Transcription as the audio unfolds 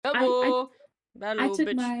That I little took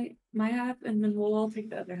bitch. my half, and then we'll all take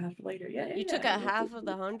the other half later. You took Yeah. a half of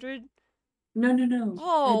the 100? No, no, no. I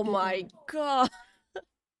Oh did. my god.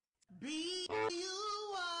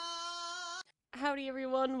 Howdy,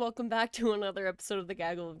 everyone. Welcome back to another episode of the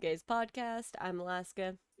Gaggle of Gays podcast. I'm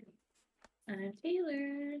Alaska. I'm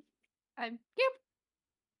Taylor. I'm yep.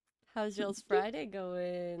 How's y'all's Friday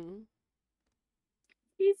going?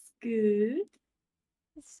 He's good.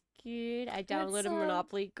 It's good. I downloaded It's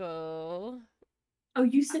Monopoly Go. Oh,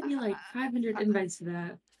 you sent me like 500 invites to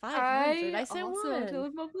that. 500. I I sent also one.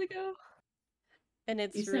 to Bubbly Go. And You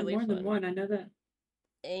it's sent really more than fun. one. I know that.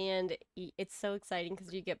 And it's so exciting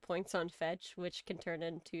because you get points on fetch, which can turn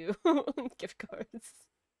into gift cards.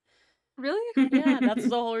 Really? Yeah, that's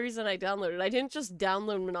the whole reason I downloaded. I didn't just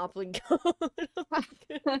download Monopoly Go. So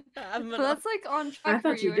that's like on I track for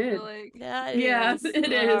thought you you, I feel did. like. Yeah, it Yeah, is.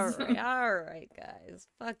 it is. Alright, guys.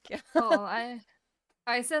 Fuck yeah. Oh, I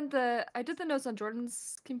did the notes on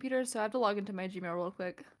Jordan's computer, so I have to log into my Gmail real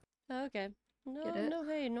quick. Okay. Get No, it?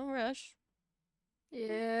 hey, no rush.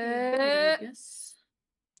 Yeah. I guess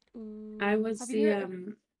I Ooh. was Have you the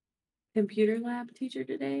heard? computer lab teacher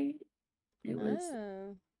today. It was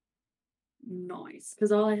Oh. nice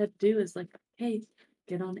because all I had to do is like, hey,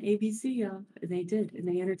 get on ABC, y'all, and they did, and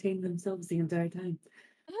they entertained themselves the entire time.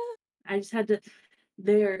 I just had to.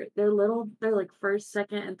 They're little. They're like first,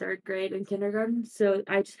 second, and third grade in kindergarten. So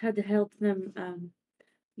I just had to help them,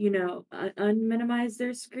 unminimize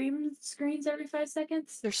their screens every 5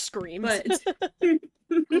 seconds. Their screams. But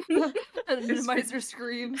And minimize their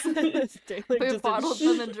screams. Taylor We just did bottled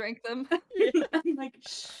them and drank them. Yeah. I'm like,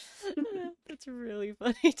 shh. That's really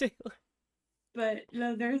funny, Taylor. But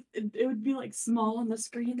no, it would be like small on the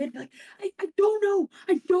screen. They'd be like, I don't know,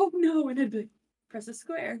 and I'd be like, press a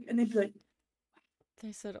square, and they'd be like,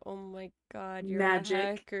 They said, oh my god, you're a magic.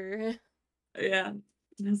 hacker. Yeah.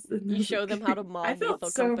 You show them how to I mod felt Lethal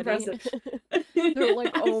so Company. impressive. They're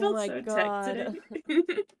like, I oh felt my so tech god. today.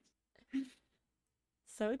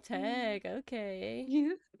 So tech, okay.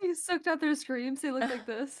 You sucked out their screams. They look like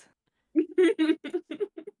this.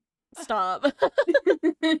 Stop.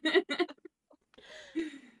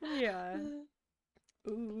 Yeah.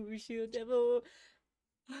 Ooh, shield devil.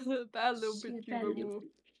 Bad little Shit, bitch, you that little boo.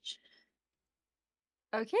 bitch.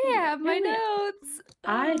 Okay, I have my Apparently, notes.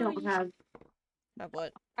 I Oh, don't have. have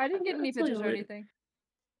what? I didn't get any I'll tell you pictures or later. anything.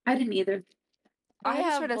 I didn't either. I I just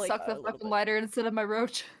tried have to like suck the a little fucking bit. lighter instead of my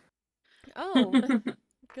roach. Oh,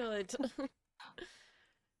 good.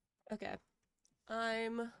 Okay.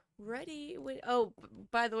 I'm ready. Wait, oh,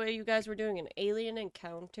 by the way, you guys were doing an alien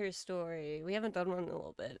encounter story. We haven't done one in a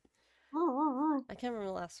little bit. I can't remember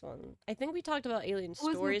the last one. I think we talked about alien It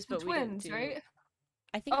was stories, the but we didn't twins, do. right?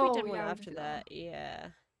 I think we did Oh, one yeah, we did after do that one. that. Yeah.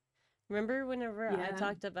 Remember whenever I Yeah.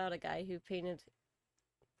 talked about a guy who painted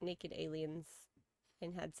naked aliens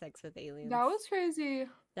and had sex with aliens? That was crazy.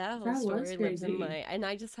 That whole That was story lives in crazy. and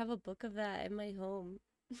I just have a book of that in my home.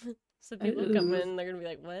 So people come Ooh. in, they're gonna be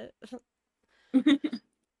like, what?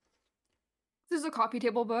 This is a coffee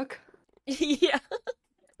table book. Yeah.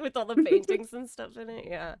 With all the paintings and stuff in it,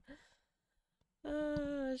 yeah.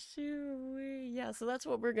 Shoot. Yeah, so that's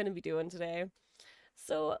what we're gonna be doing today.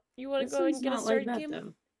 So, you wanna This go and one's get us not like started, that Kim?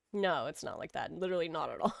 though. No, it's not like that. Literally not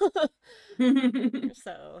at all. So, it's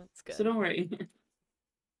So good. don't worry.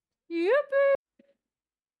 Yippee!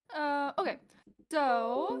 Okay.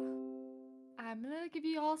 So, I'm gonna give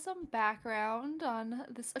you all some background on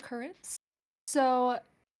this occurrence. So,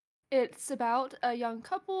 it's about a young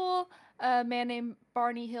couple, a man named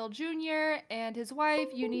Barney Hill Jr. and his wife,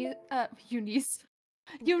 Eunice.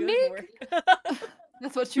 Good Unique? work.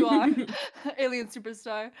 That's what you are. Alien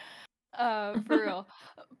superstar. For real.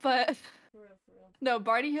 But For real, for real. no,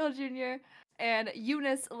 Barney Hill Jr. and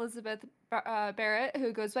Eunice Elizabeth Barrett,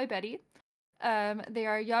 who goes by Betty. They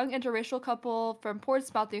are a young interracial couple from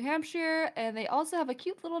Portsmouth, New Hampshire, and they also have a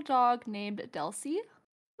cute little dog named Delcy.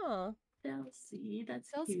 Aw, Delcy, that's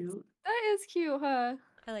Delcy, cute. that is cute, huh?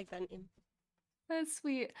 I like that name. That's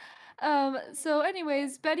sweet. So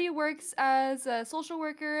anyways, Betty works as a social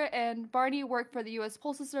worker and Barney worked for the US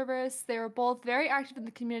Postal Service. They were both very active in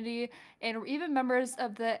the community and were even members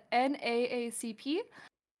of the NAACP.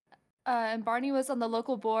 And Barney was on the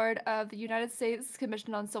local board of the United States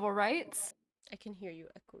Commission on Civil Rights. I can hear you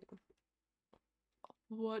echoing.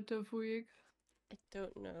 What the freak? I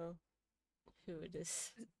don't know who it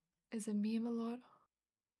is. Is it me, my lord?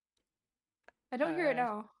 I don't hear it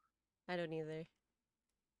now. I don't either.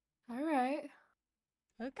 Alright.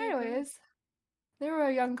 Okay, go ahead. Anyways, they were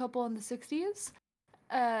a young couple in the 60s.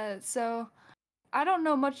 So I don't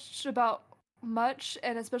know much about much,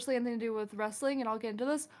 and especially anything to do with wrestling, and I'll get into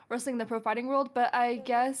this wrestling in the pro fighting world. But I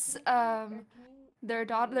guess Their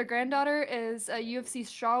granddaughter is a UFC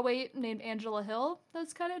strawweight named Angela Hill.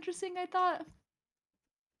 That's kind of interesting, I thought.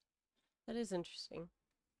 That is interesting.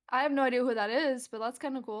 I have no idea who that is, but that's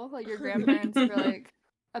kind of cool. Like your grandparents were like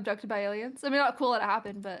abducted by aliens. I mean, not cool that it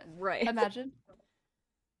happened, but Right. imagine.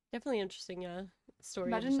 Definitely interesting, yeah. Story of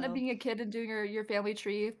Imagine yourself. being a kid and doing your family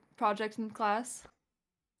tree project in class.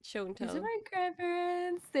 Show and These are tell. my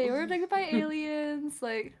grandparents. They were abducted by aliens.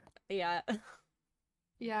 Like, Yeah.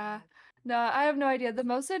 yeah. No, I have no idea. The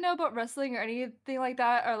most I know about wrestling or anything like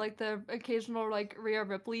that are like the occasional like Rhea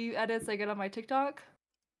Ripley edits I get on my TikTok.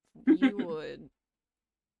 You would.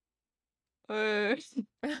 Why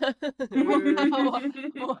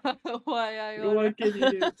I What wanna. can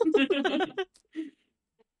you do?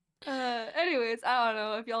 Anyways, I don't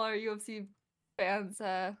know if y'all are UFC fans.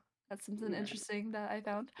 That's something interesting that I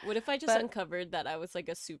found. What if I just But uncovered that I was like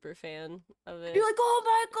a super fan of it? you're like, oh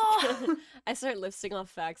my god! I start listing off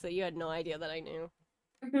facts that you had no idea that I knew.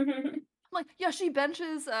 I'm like, yeah, she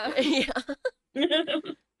benches. Yeah.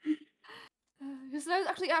 Because I was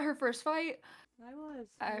actually at her first fight. I was.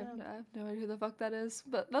 I Yeah. have no idea who the fuck that is,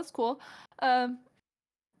 but that's cool.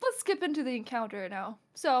 Let's skip into the encounter now.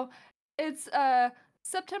 So, it's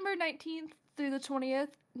September 19th through the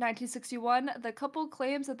 20th, 1961. The couple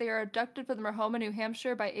claims that they are abducted from their home in New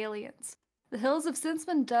Hampshire by aliens. The hills have since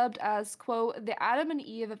been dubbed as, quote, the Adam and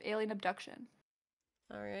Eve of alien abduction.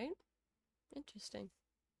 All right. Interesting.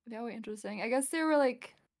 Very interesting. I guess they were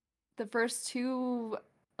like the first two,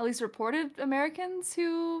 at least reported Americans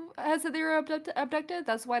who had said they were abducted.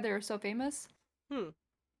 That's why they were so famous.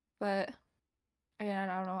 But yeah, I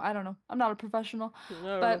don't know. I don't know. I'm not a professional,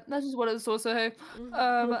 but that's just what it was supposed to say.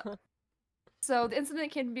 So the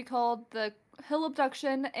incident can be called the Hill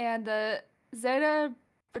abduction and the Zeta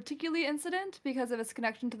Reticuli incident because of its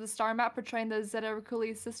connection to the star map portraying the Zeta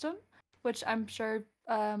Reticuli system, which I'm sure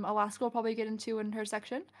Alaska will probably get into in her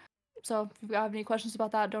section. So if you have any questions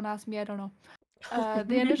about that, don't ask me. I don't know.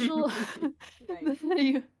 The initial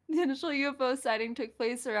the initial UFO sighting took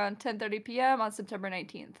place around 10:30 p.m. on September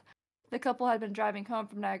 19th. The couple had been driving home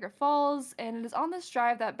from Niagara Falls, and it is on this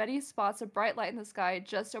drive that Betty spots a bright light in the sky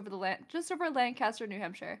just over Lancaster, New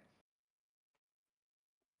Hampshire.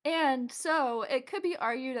 And so it could be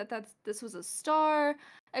argued that this was a star,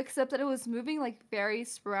 except that it was moving like very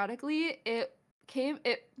sporadically. It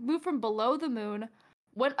moved from below the moon,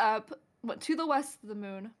 went up, went to the west of the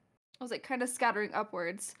moon. It was like kind of scattering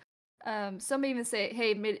upwards. Some even say,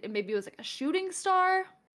 hey, maybe it was like a shooting star,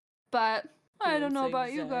 but I don't know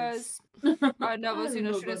about you guys. I've never seen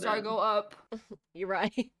a shooting star go up. You're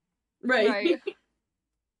right. Right.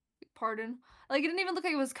 Pardon. Like, it didn't even look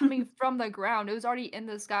like it was coming from the ground. It was already in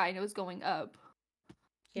the sky and it was going up.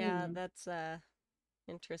 Yeah, that's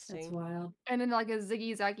interesting. That's wild. And in like a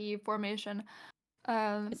ziggy-zaggy formation.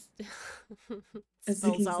 It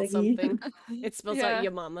spells out something. It spells out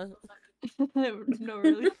your mama. No,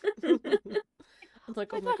 really. I'm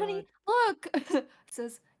like, oh my god. Honey, look! It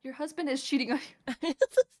says, your husband is cheating on you.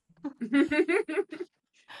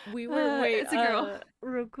 We were, wait, it's a girl.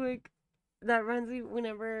 Real quick. That reminds me,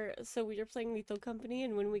 whenever, so we were playing Lethal Company,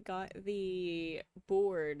 and when we got the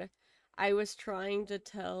board, I was trying to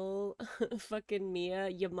tell fucking Mia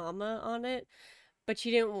your mama on it, but she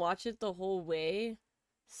didn't watch it the whole way,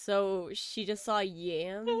 so she just saw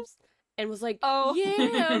yams and was like, oh.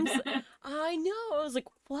 Yams! I know! I was like,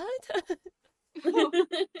 what?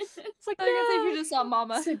 It's like, I guess if you just saw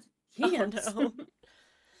mama. Yams. Oh, no.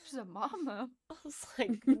 She's a mama. I was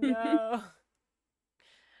like, no.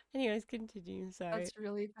 Anyways, continue. Sorry. That's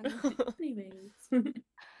really funny. Anyways.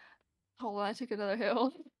 Hold on, I took another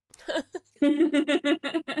hill.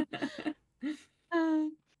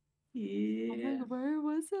 Yeah. Where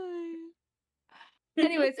was I?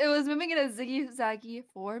 Anyways, it was moving in a ziggy-zaggy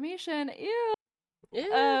formation. Ew.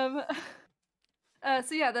 Yeah.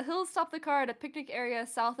 So yeah, the Hills stopped the car at a picnic area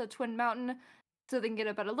south of Twin Mountain so they can get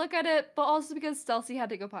a better look at it, but also because Stelcy had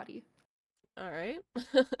to go potty. Alright.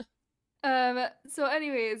 So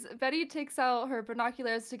anyways, Betty takes out her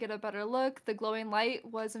binoculars to get a better look. The glowing light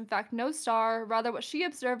was in fact no star, rather what she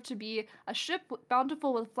observed to be a ship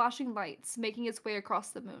bountiful with flashing lights making its way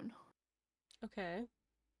across the moon. Okay.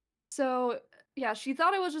 So yeah, she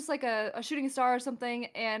thought it was just like a shooting star or something,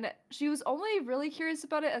 and she was only really curious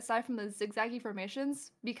about it aside from the zigzaggy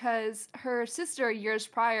formations because her sister years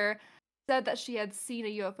prior said that she had seen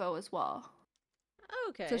a UFO as well.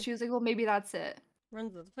 Okay. So she was like, well, maybe that's it.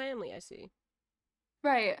 Runs with the family, I see.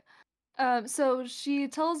 Right. So she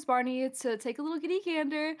tells Barney to take a little kitty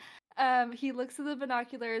gander. He looks at the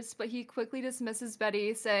binoculars, but he quickly dismisses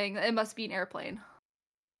Betty, saying it must be an airplane.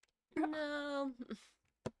 No.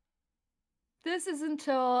 This is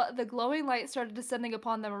until the glowing light started descending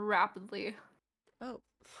upon them rapidly. Oh.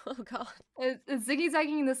 Oh god. It's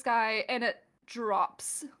ziggy-zagging in the sky, and it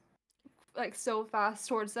drops like so fast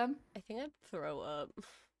towards them. I think I'd throw up.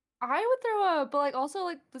 I would throw up, but like also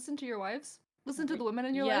like listen to your wives, listen to the women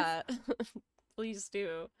in your life, Yeah. Please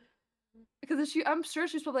do. because I'm sure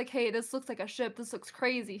she's probably like, "Hey, this looks like a ship. This looks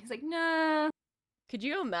crazy." He's like, "Nah." Could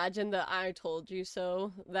you imagine the "I told you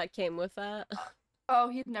so" that came with that? Oh,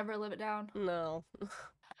 he'd never live it down. No.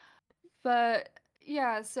 But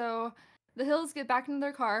yeah, so the Hills get back into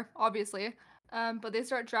their car, obviously, but they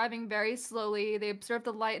start driving very slowly. They observe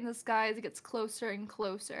the light in the sky as it gets closer and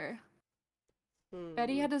closer.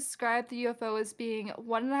 Betty had described the UFO as being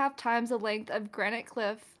 1.5 times the length of Granite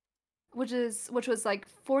Cliff, which was like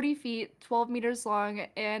 40 feet, 12 meters long,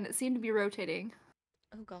 and it seemed to be rotating.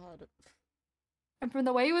 Oh god. And from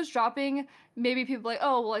the way it was dropping, maybe people were like,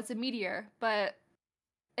 oh, well, it's a meteor, but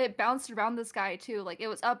it bounced around the sky too. Like it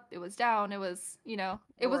was up, it was down, it was,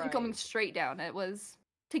 it wasn't coming Right. straight down. It was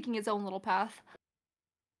taking its own little path.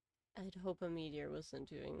 I'd hope a meteor wasn't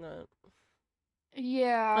doing that.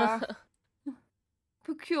 Yeah.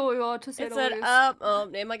 Peculiar to say It the said, least. oh,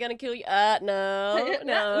 am I gonna kill you? No,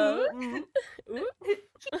 no. Ooh.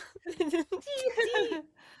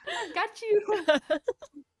 Got you.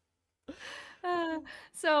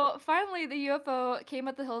 So finally, the UFO came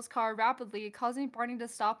at the Hills car rapidly, causing Barney to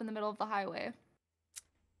stop in the middle of the highway.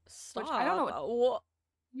 Stop. Which I don't know what.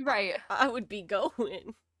 Right. I would be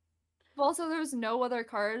going. Also, there was no other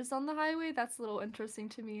cars on the highway. That's a little interesting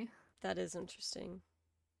to me. That is interesting.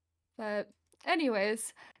 But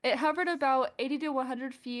anyways, it hovered about 80 to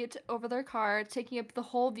 100 feet over their car, taking up the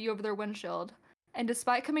whole view of their windshield. And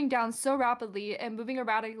despite coming down so rapidly and moving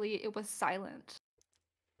erratically, it was silent.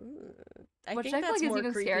 Ooh. I Which think I feel that's like is more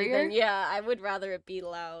even creepy scarier. than, yeah, I would rather it be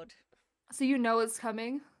loud. So you know it's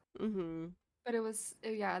coming. Mm-hmm. But it was,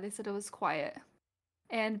 yeah, they said it was quiet.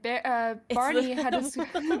 And It's Barney had to.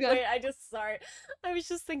 Wait, sorry. I was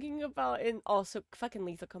just thinking about, and also fucking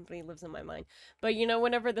Lethal Company lives in my mind. But you know,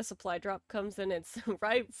 whenever the supply drop comes in, it's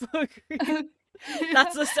right foot creep.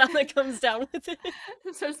 That's the sound that comes down with it.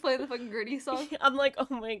 Starts playing the fucking Gritty song. I'm like, oh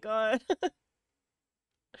my god.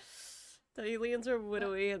 The aliens are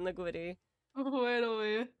widowy and the gwitty.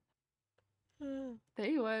 Wait.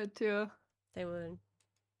 They would too. They would.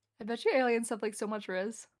 I bet you aliens have like so much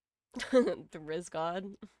riz. The Riz God.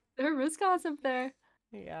 There are riz gods up there.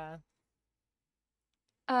 Yeah.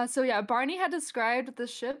 So yeah, Barney had described the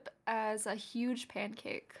ship as a huge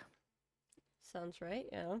pancake. Sounds right,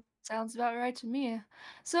 yeah. Sounds about right to me.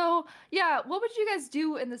 So yeah, what would you guys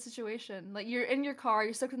do in this situation? Like you're in your car,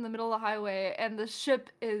 you're stuck in the middle of the highway, and the ship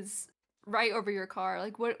is right over your car.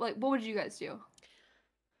 Like what would you guys do?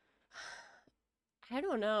 I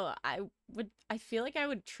don't know. I feel like I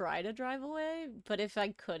would try to drive away, but if I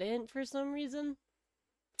couldn't for some reason,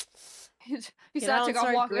 You get start out to and go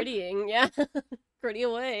start walking. grittying. Yeah. Gritty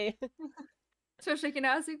away. Start shaking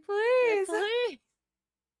ass like, please. Please.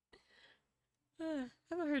 I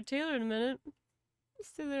haven't heard Taylor in a minute.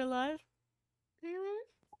 Still there alive? Taylor?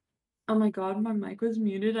 Oh my god, my mic was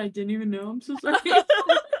muted. I didn't even know. I'm so sorry.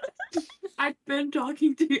 I've been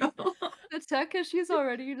talking to y'all. The tech issues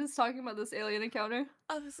already. You're just talking about this alien encounter.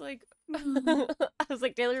 I was like,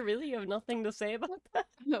 Taylor, really? You have nothing to say about that?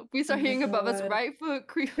 No, we start Oh my hearing above us God. right foot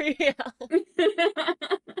creep. Yeah.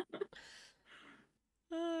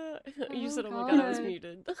 You said, oh my god, I was God.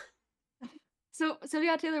 muted. So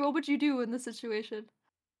yeah, Taylor, what would you do in this situation?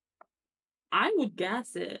 I would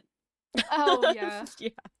gas it. Oh yeah. Yeah.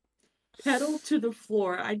 Pedal to the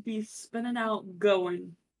floor. I'd be spinning out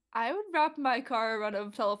going. I would wrap my car around a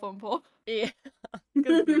telephone pole. Yeah.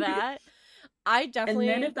 Because that, I And definitely.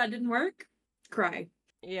 then if that didn't work, cry.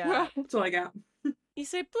 Yeah. That's all I got. You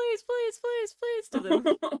say, please, please, please, please to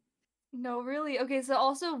them. No, really? Okay, so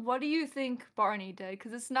also, what do you think Barney did?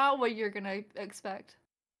 Because it's not what you're gonna expect.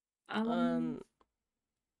 I don't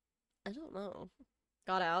know.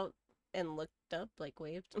 Got out and looked up, like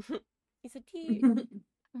waved. He said, "Gee."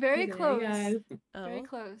 Very Hey close. guys. Very Oh.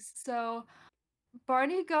 close. So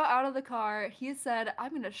Barney got out of the car. He said,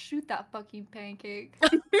 "I'm gonna shoot that fucking pancake."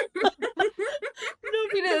 No,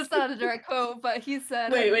 He didn't sound a direct quote, but he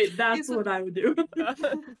said, Wait, that's said- what I would do.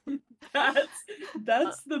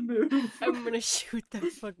 That's the move. I'm gonna shoot that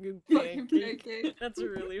fucking Fucking pancake. pancake. That's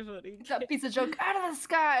really funny. That piece of joke out of the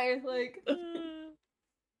sky. Like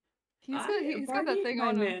he's got that Barney, thing my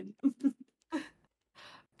on him. man.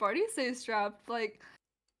 Barney stays strapped. Like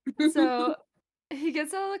so he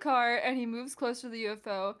gets out of the car and he moves closer to the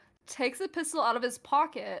UFO, takes a pistol out of his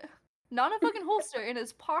pocket. Not a fucking holster, in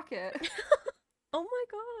his pocket. Oh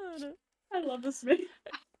my god. I love this man.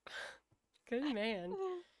 Good man.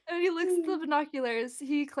 And he looks at the binoculars.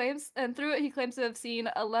 He claims, and through it, he claims to have seen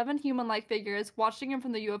 11 human-like figures watching him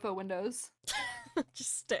from the UFO windows.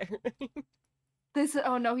 Just staring. They said,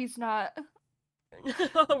 "Oh no, he's not."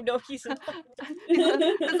 Oh no, he's not.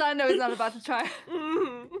 Because I know he's not about to try.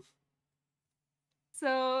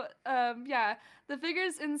 So, yeah, the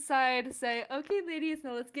figures inside say, "Okay, ladies,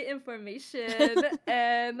 now let's get information."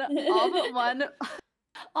 And all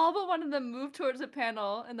but one of them move towards a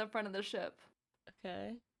panel in the front of the ship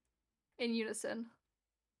Okay. in unison.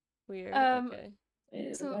 Weird. Okay.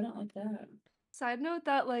 Ew, So- I don't like that. Side note,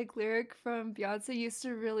 that like lyric from Beyonce used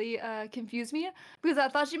to really confuse me because I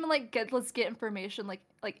thought she meant like let's get information, like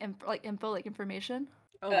info, like information.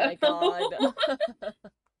 Oh my god.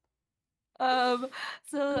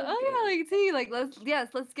 So oh yeah, like see, like let's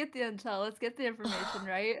get the intel, let's get the information,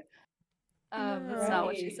 right? That's not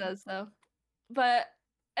what she Right. says though. But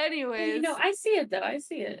Hey, anyways, I see it though. I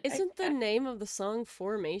see it. Isn't the name of the song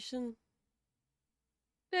Formation?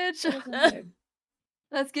 bitch, It doesn't matter.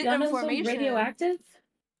 let's get Y'all know the song information. Radioactive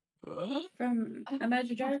from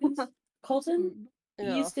Imagine Dragons? Colton? He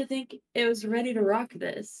No. used to think it was Ready to Rock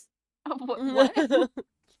This. What?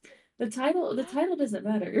 The title doesn't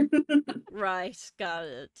matter. Right, got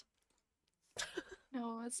it.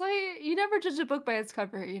 No, it's like you never judge a book by its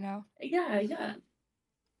cover, you know? Yeah.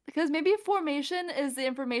 Because maybe formation is the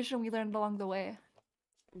information we learned along the way.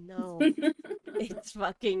 No, it's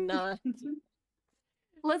fucking not.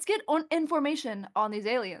 Let's get on information on these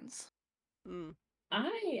aliens. Mm.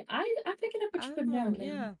 I'm picking up what you put down.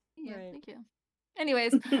 Yeah. Yeah, Right. thank you.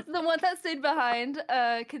 Anyways, the one that stayed behind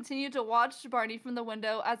continued to watch Barney from the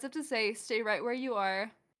window as if to say, "Stay right where you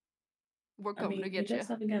are. We're I coming mean, to he get you." does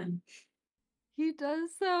have a gun. He does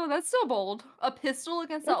though. That's so bold. A pistol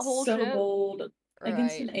against that That's whole so ship. bold.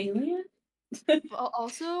 Against Right. an alien?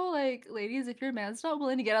 Also, like, ladies, if your man's not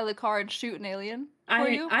willing to get out of the car and shoot an alien for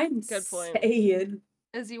you, I'm Good point. saying.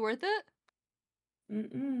 is he worth it?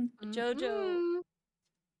 Jojo,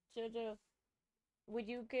 would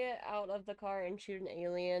you get out of the car and shoot an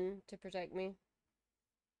alien to protect me?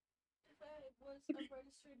 If I was a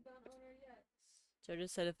registered gun owner, yes. Jojo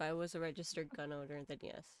said if I was a registered gun owner, then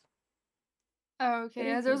yes. Oh,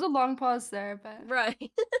 okay. There was a long pause there, but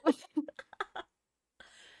Right.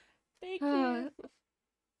 Thank you.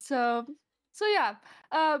 So yeah.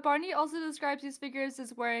 Barney also describes these figures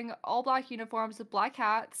as wearing all black uniforms with black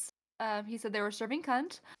hats. He said they were serving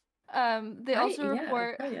cunt. They also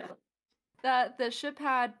report that the ship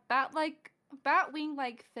had bat wing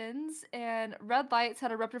like fins and red lights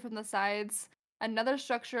had erupted from the sides. Another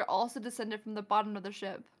structure also descended from the bottom of the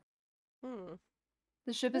ship.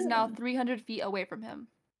 The ship is now 300 feet away from him.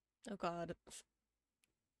 Oh god.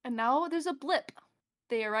 And now there's a blip.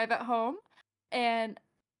 They arrive at home and,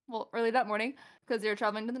 well, early that morning because they were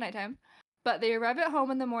traveling in the nighttime. But they arrive at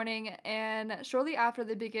home in the morning and shortly after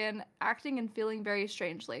they begin acting and feeling very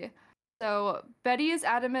strangely. So Betty is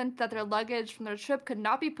adamant that their luggage from their trip could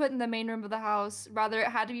not be put in the main room of the house. Rather, it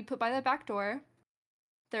had to be put by the back door.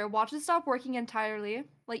 Their watches stopped working entirely.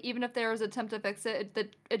 Like, even if there was an attempt to fix it,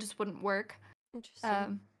 it just wouldn't work.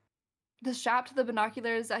 Interesting. The strap to the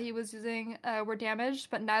binoculars that he was using were damaged,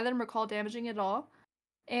 but neither of them recall damaging at all.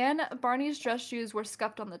 And Barney's dress shoes were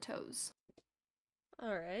scuffed on the toes.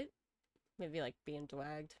 Alright. Maybe like being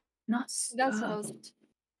dragged. Not That's scuffed.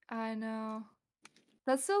 I know.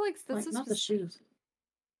 That's so like that's Like, not the shoes.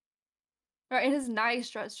 Right, and his nice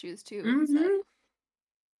dress shoes too. Mm-hmm.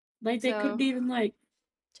 Like they couldn't even like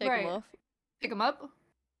take them off. Pick them up.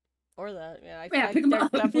 Or that, yeah. I Yeah, feel pick like 'em they're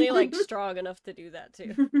up. definitely like strong enough to do that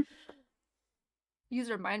too. Use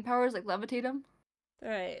their mind powers, like levitate them.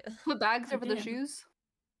 Right. Put bags over the shoes.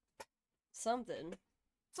 Something.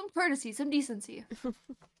 Some courtesy, some decency.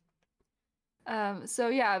 So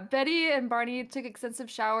yeah, Betty and Barney took extensive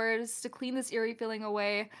showers to clean this eerie feeling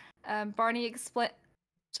away. Barney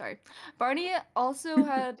also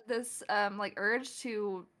had this like urge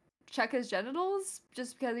to check his genitals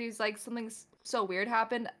just because he's like something so weird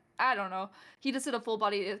happened. I don't know. He just did a full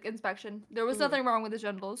body inspection. There was nothing wrong with his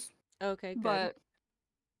genitals. Okay, good.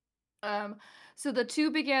 But so the two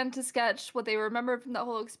began to sketch what they remembered from that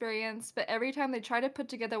whole experience, but every time they tried to put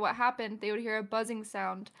together what happened, they would hear a buzzing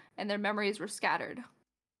sound and their memories were scattered.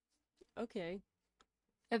 Okay.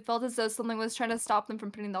 It felt as though something was trying to stop them from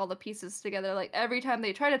putting all the pieces together. Like every time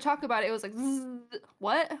they tried to talk about it, it was like,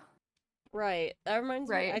 what? Right. That reminds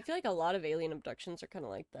me. I feel like a lot of alien abductions are kind of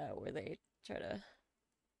like that, where they try to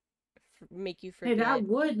make you forget. Hey, that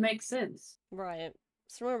would make sense. Right.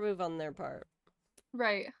 Smart move on their part.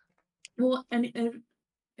 Right. Well, and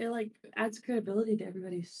it like adds credibility to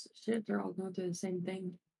everybody's shit. They're all going through the same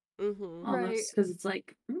thing. Mm-hmm. Right. almost, because it's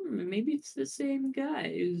like, maybe it's the same guy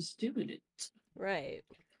who's doing it. Right.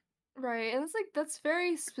 Right. And it's like that's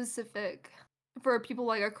very specific for people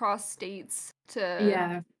like across states to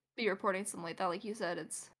Yeah. be reporting something like that. Like you said,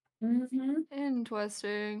 it's Mm-hmm.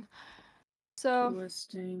 interesting. So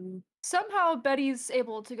Interesting. somehow Betty's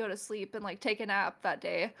able to go to sleep and like take a nap that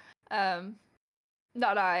day. Not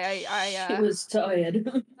She was tired.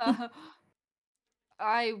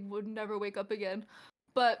 I would never wake up again.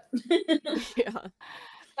 But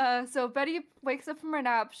Yeah. so Betty wakes up from her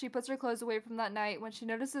nap. She puts her clothes away from that night when she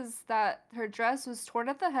notices that her dress was torn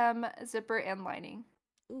at the hem, zipper, and lining.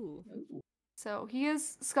 Ooh. So he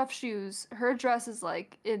has scuffed shoes. Her dress is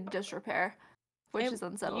like in disrepair, which is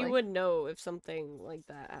unsettling. You would know if something like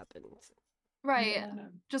that happens. Right. Yeah.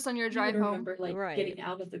 Just on your You drive would home. remember, like, Right. getting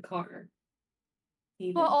out of the car. But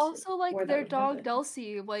Even also, like, where that their would dog happen.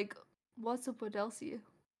 Delcy. Like, what's up with Delcy?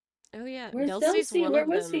 Oh yeah, Where's Delsey's Delcy? one Where of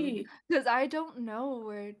was them. he? Because I don't know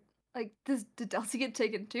where. Like, did Delcy get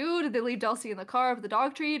taken too? Did they leave Delcy in the car with the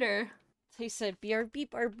dog treat, or He said BRB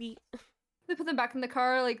BRB. they put them back in the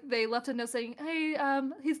car? Like, they left a note saying, "Hey,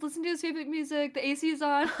 he's listening to his favorite music. The AC's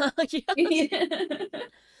on." Yeah.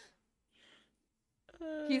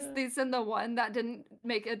 They send the one that didn't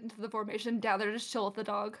make it into the formation down there to just chill with the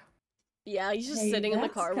dog. Yeah, he's just Hey, sitting in the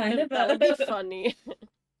that's car with kind him. of That would be funny.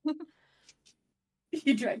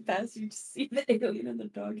 You drive past, you just see the alien and the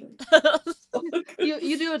dog. Like,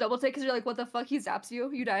 You do a double take because you're like, what the fuck? He zaps you,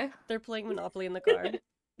 you die. They're playing Monopoly in the car.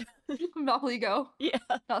 Monopoly Go. Yeah.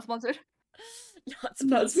 Not sponsored. Not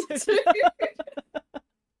Not sponsored.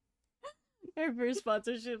 Our first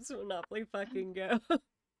sponsorship's Monopoly fucking Go.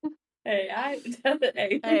 Hey,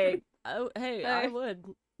 Hey, I would.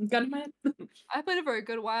 Gun man. I played it for a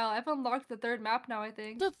good while. I've unlocked the third map now, I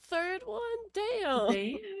think. The third one? Damn.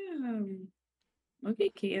 Damn. Okay,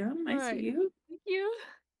 Cam, I Right. see you. Thank you.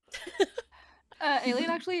 Alien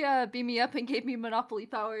actually beat me up and gave me Monopoly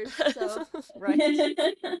powers, so Right.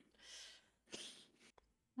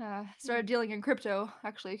 started dealing in crypto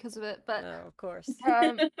actually because of it. But Oh, of course.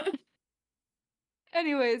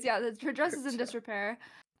 anyways, yeah, her dress is in disrepair.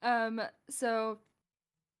 So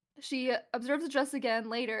she observes the dress again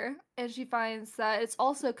later, and she finds that it's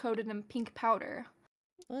also coated in pink powder.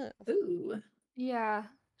 Ooh. Yeah,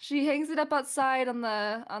 she hangs it up outside on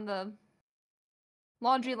the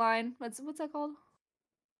laundry line. What's that called?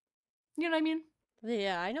 You know what I mean?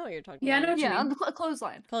 Yeah, I know what you're talking Yeah, I know about. what you Yeah, on mean. the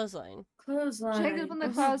clothesline. Clothesline. She hangs it up on the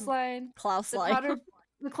Clothesline. clothesline. Klaus The line. powder,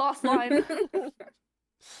 the cloth line.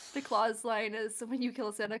 The clause line is when you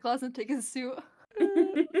kill Santa Claus and take his suit.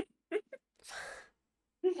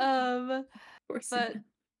 But so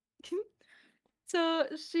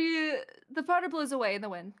the powder blows away in the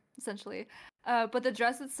wind, essentially. But the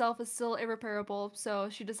dress itself is still irreparable, so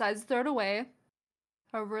she decides to throw it away.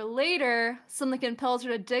 However, later, something compels her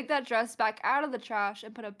to dig that dress back out of the trash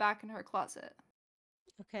and put it back in her closet.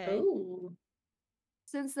 Okay. Ooh.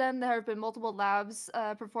 Since then, there have been multiple labs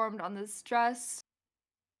performed on this dress,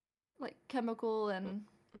 like chemical and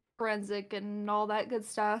forensic and all that good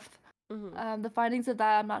stuff. Mm-hmm. The findings of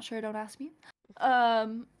that, I'm not sure. Don't ask me.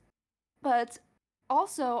 But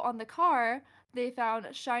also on the car, they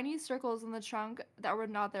found shiny circles in the trunk that were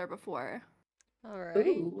not there before. All right.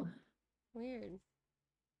 Ooh. Weird.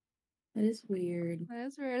 That is weird. That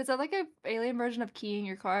is weird. Is that like an alien version of keying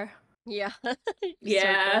your car? Yeah.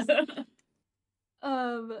 Yeah.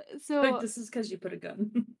 So Like, this is because you put a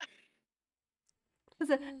gun.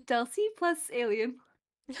 it's a Delcy plus alien.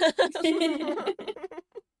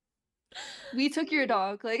 We took your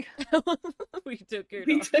dog. Like We took your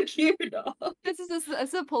We dog. took your dog. this is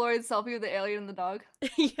a Polaroid selfie of the alien and the dog.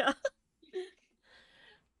 Yeah.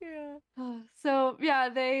 Yeah. So yeah,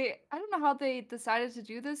 I don't know how they decided to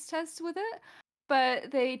do this test with it, but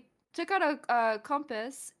they took out a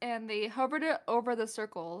compass and they hovered it over the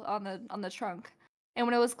circle on the trunk. And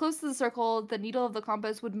when it was close to the circle, the needle of the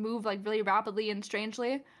compass would move like really rapidly and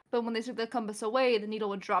strangely. But when they took the compass away, the needle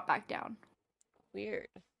would drop back down. Weird.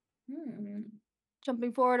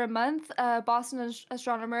 Jumping forward a month, Boston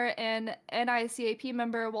astronomer and NICAP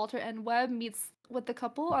member Walter N. Webb meets with the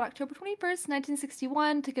couple on October 21st,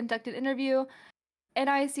 1961, to conduct an interview.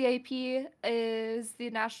 NICAP is the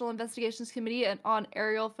National Investigations Committee on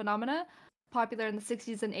Aerial Phenomena, popular in the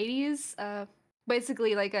 60s and 80s.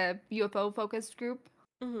 Basically, like a UFO focused group.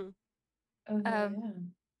 Mm-hmm. Oh, yeah.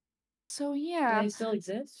 So Do yeah, they still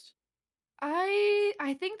exist?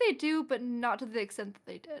 I think they do, but not to the extent that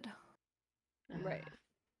they did. Right.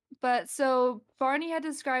 But so Barney had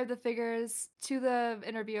described the figures to the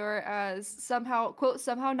interviewer as somehow, quote,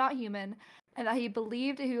 somehow not human, and that he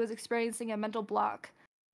believed he was experiencing a mental block.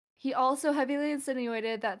 He also heavily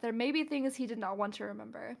insinuated that there may be things he did not want to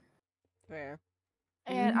remember. Fair.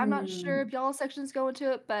 And I'm not sure if y'all sections go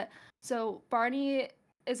into it, but so Barney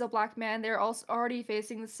is a black man. They're also already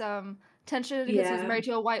facing some tension because he's married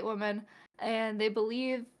to a white woman, and they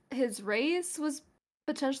believe his race was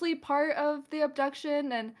potentially part of the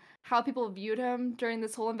abduction and how people viewed him during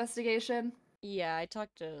this whole investigation. Yeah, I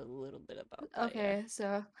talked a little bit about that, Okay,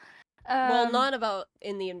 so well, not about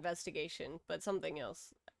in the investigation, but something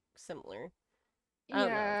else similar. I don't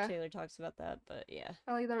know if yeah, Taylor talks about that, but yeah.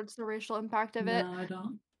 I like that's the racial impact of it. No, I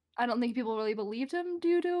don't. I don't think people really believed him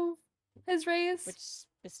due to his race. Which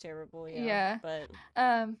is terrible, Yeah.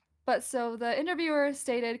 but But so the interviewer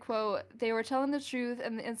stated, quote, they were telling the truth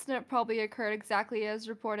and the incident probably occurred exactly as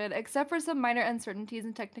reported, except for some minor uncertainties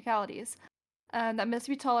and technicalities. That must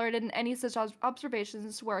be tolerated in any such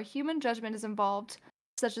observations where human judgment is involved,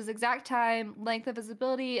 such as exact time, length of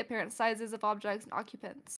visibility, apparent sizes of objects, and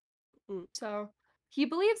occupants. So he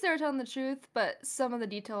believes they're telling the truth, but some of the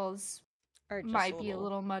details are just might be a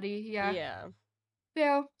little muddy. Yeah. Yeah.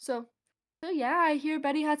 Yeah. So yeah, I hear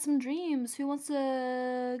Betty had some dreams. Who wants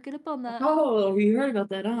to get up on that? Oh, you heard about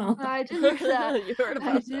that, huh? I did hear that. You heard I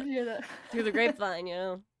about did that hear that. through the grapevine,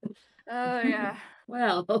 Oh yeah.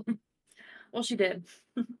 Well, she did.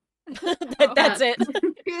 Oh. That's it.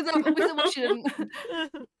 We said well she didn't.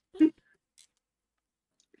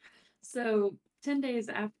 So 10 days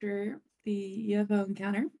after the UFO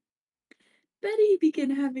encounter, Betty began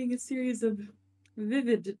having a series of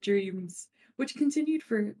vivid dreams, which continued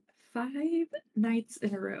for 5 nights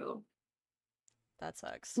in a row. That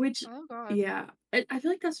sucks. Which, Oh god. yeah, I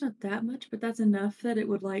feel like that's not that much, but that's enough that it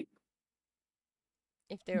would like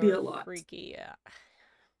If they be were a lot. freaky, yeah.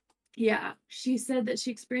 Yeah, she said that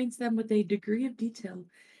she experienced them with a degree of detail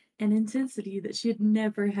and intensity that she had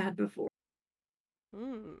never had before.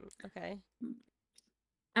 Okay.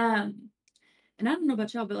 And I don't know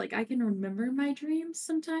about y'all, but like I can remember my dreams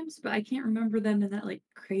sometimes, but I can't remember them in that like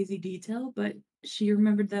crazy detail. But she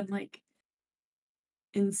remembered them like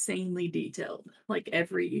insanely detailed, like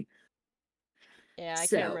every. Yeah, I can't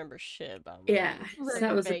So remember shit about yeah, mine. so Except that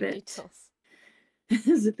for was a vague bit. details. It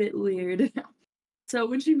was a bit weird. So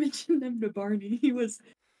when she mentioned them to Barney, he was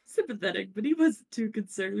sympathetic, but he wasn't too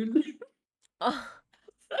concerned. Oh,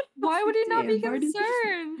 Why would he not be Damn, Barney.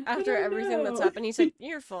 concerned? after everything that's happened, he's like,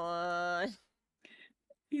 "You're fine."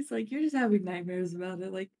 He's like, you're just having nightmares about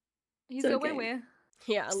it. Like, He's it's a okay. wee.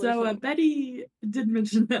 Yeah, So literally. Betty did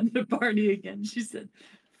mention them to Barney again. She said,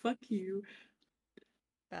 "Fuck you,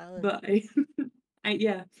 Valid. bye."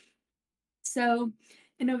 Yeah. So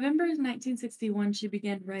in November 1961, she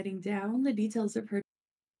began writing down the details of her.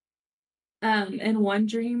 In one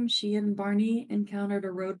dream, she and Barney encountered a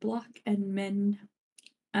roadblock and men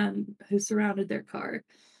who surrounded their car,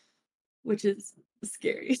 which is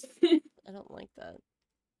scary. I don't like that.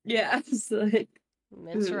 Yeah, it's like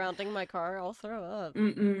Men surrounding my car, I'll throw up.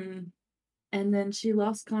 mm-mm. And then she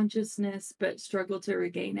lost consciousness but struggled to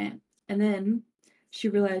regain it. And then she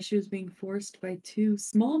realized she was being forced by 2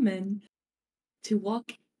 small men to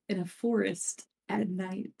walk in a forest at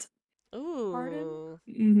night. Pardon?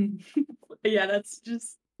 Ooh. Yeah, that's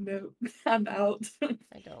just no, I'm out.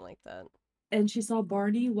 I don't like that. And she saw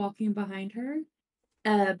Barney walking behind her,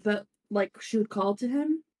 but like she would call to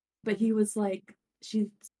him, but he was like,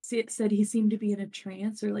 said he seemed to be in a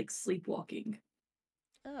trance or like sleepwalking.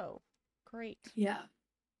 Oh, great. Yeah.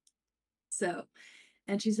 So,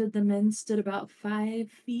 and she said the men stood about 5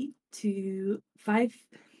 feet to 5,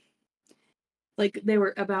 like they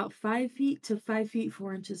were about 5 feet to 5 feet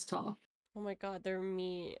 4 inches tall. Oh my god, they're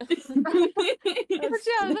me. But yeah,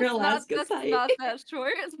 They're Alaska's that's height. not that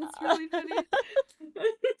short. That's really funny.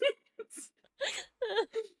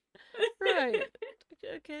 Right.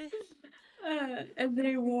 Okay. And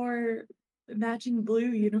they wore matching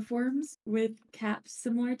blue uniforms with caps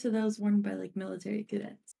similar to those worn by like military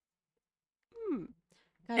cadets.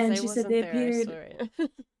 Guys, And I she said wasn't they there, I appeared. swear.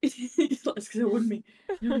 Because it wouldn't be.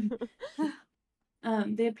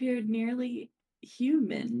 They appeared nearly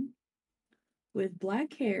human with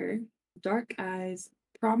black hair, dark eyes,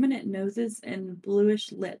 prominent noses, and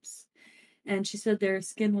bluish lips. And she said their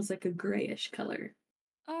skin was like a grayish color.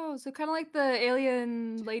 Oh, so kind of like the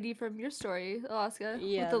alien lady from your story, Alaska, with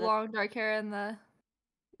Yeah, the that long dark hair and the.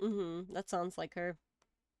 that sounds like her.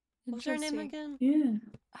 What's her name Interesting. again? Yeah.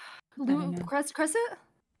 I don't know. Crescent?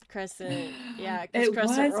 Crescent. Yeah, because It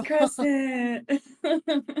Crescent was Roll. Crescent.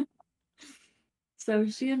 So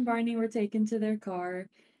she and Barney were taken to their car,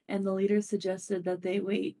 and the leader suggested that they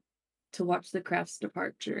wait to watch the craft's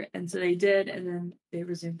departure. And so they did, and then they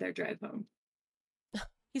resumed their drive home.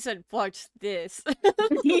 He said, "Watch this."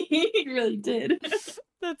 He really did.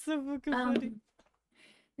 That's so fucking funny.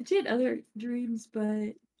 And she had other dreams,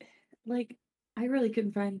 but like I really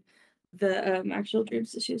couldn't find the actual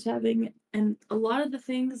dreams that she was having. And a lot of the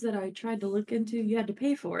things that I tried to look into, you had to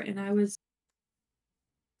pay for, and I was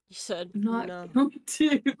You said not no. going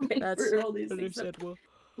to pay That's for all these things. So understandable.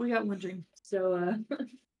 we got one dream. So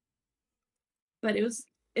but it was,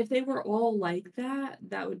 if they were all like that,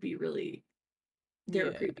 that would be really, they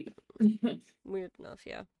were Yeah. creepy. Weird enough,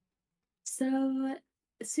 yeah. So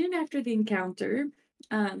soon after the encounter,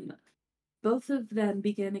 um, both of them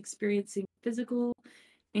began experiencing physical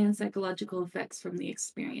and psychological effects from the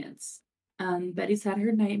experience. Betty's had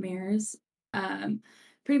her nightmares. Um,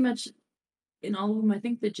 Pretty much in all of them, I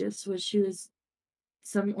think the gist was she was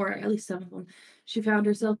some, or at least some of them, she found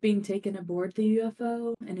herself being taken aboard the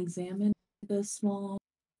UFO and examined the small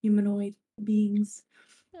humanoid beings.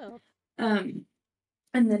 Oh. Um,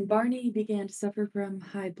 and then Barney began to suffer from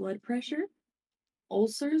high blood pressure,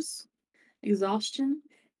 ulcers, exhaustion,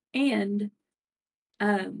 and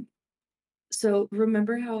um, so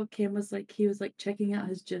remember how Cam was like, he was like checking out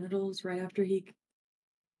his genitals right after he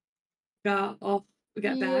got off,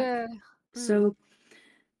 got back. Yeah. Mm. So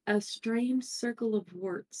a strange circle of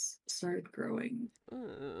warts started growing.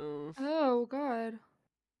 Ooh. Oh God.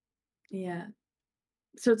 Yeah.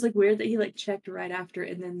 So it's like weird that he like checked right after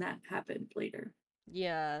and then that happened later.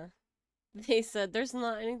 Yeah. They said there's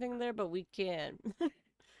not anything there, but we can.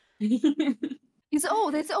 He's they said,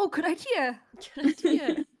 oh, good idea. Good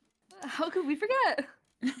idea. How could we forget?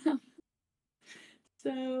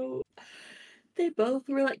 So they both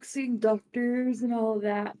were like seeing doctors and all of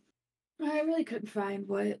that. I really couldn't find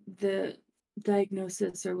what the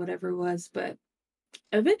diagnosis or whatever was, but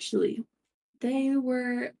eventually they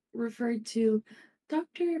were referred to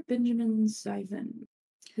Dr. Benjamin Simon,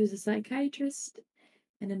 who's a psychiatrist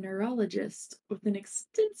and a neurologist with an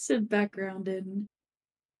extensive background in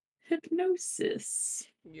hypnosis.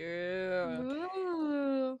 Yeah.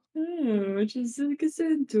 Ooh. Which is like, it's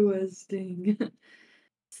interesting.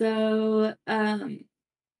 So,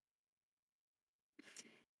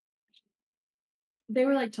 they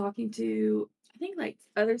were like talking to, I think like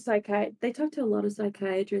other they talked to a lot of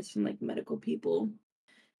psychiatrists and like medical people.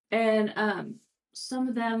 And some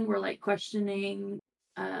of them were like questioning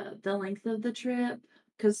the length of the trip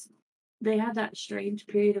because they had that strange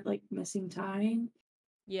period of like missing time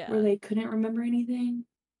where Yeah. they couldn't remember anything.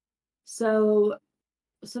 So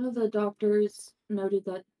some of the doctors noted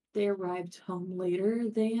that they arrived home later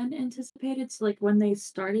than anticipated. So like when they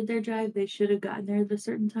started their drive, they should have gotten there at a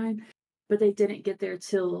certain time, but they didn't get there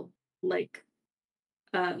till like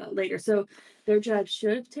later. So their drive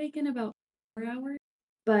should have taken about 4 hours,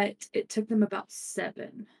 but it took them about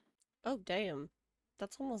 7. Oh, damn.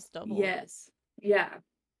 That's almost double. Yes. Yeah.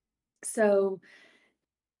 So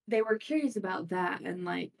they were curious about that, and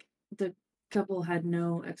like the couple had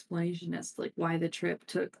no explanation as to like why the trip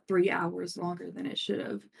took 3 hours longer than it should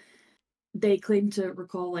have. They claimed to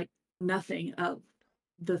recall like nothing of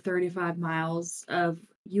the 35 miles of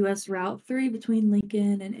US Route 3 between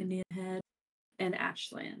Lincoln and Indian Head and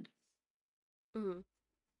Ashland. Mm.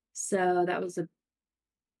 So that was a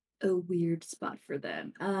weird spot for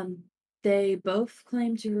them. They both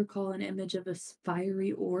claim to recall an image of a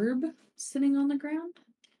fiery orb sitting on the ground.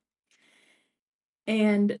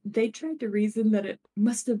 And they tried to reason that it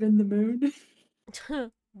must have been the moon.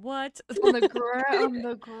 What? On the ground. On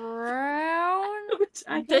the ground. Which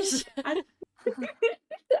I thought This. I,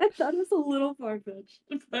 I thought it was a little far fetched,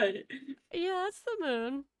 but Yeah, it's the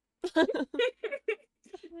moon.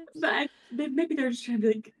 maybe they're just trying to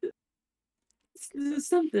like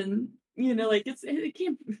something, like it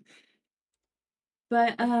can't.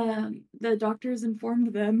 But the doctors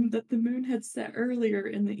informed them that the moon had set earlier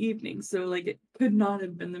in the evening, so like it could not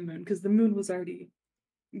have been the moon because the moon was already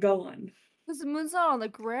gone. Because the moon's not on the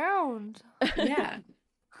ground. Yeah.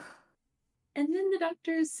 And then the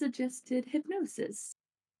doctors suggested hypnosis.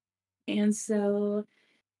 And so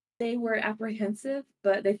they were apprehensive,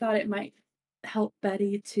 but they thought it might help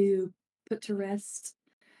Betty to put to rest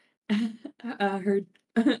her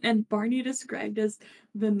and Barney described as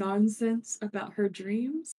the nonsense about her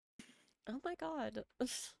dreams. Oh my god.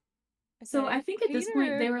 So I Okay. think at this point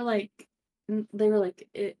Peter. they were like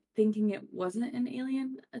thinking it wasn't an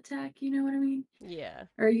alien attack, you know what I mean? Yeah.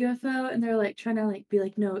 Or a UFO, and they're like trying to like be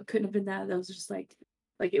like, no, it couldn't have been that. That was just like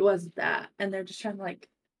it wasn't that, and they're just trying to like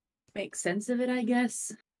make sense of it, I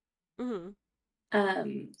guess. Mm.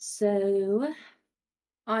 So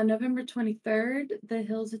on November 23rd, the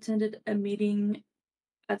Hills attended a meeting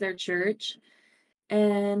at their church,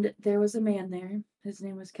 and there was a man there. His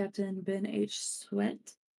name was Captain Ben H. Sweat.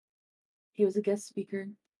 He was a guest speaker.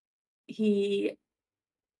 He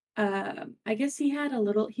I guess he had a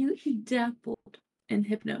little. He dabbled in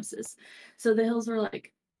hypnosis, so the Hills were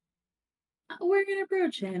like, we're gonna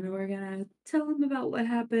approach him and we're gonna tell him about what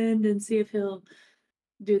happened and see if he'll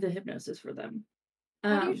do the hypnosis for them.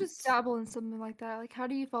 How do you just S- dabble in something like that? Like, how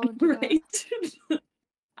do you fall into that? right.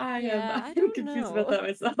 I am Yeah, I I am don't confused about know. that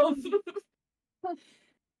myself.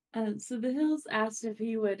 So the Hills asked if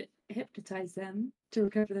he would hypnotize them to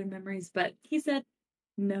recover their memories, but he said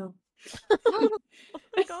no. Oh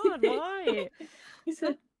my god, why? He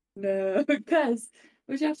said no, because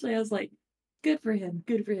which actually I was like, good for him,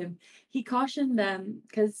 good for him. He cautioned them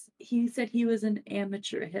because he said he was an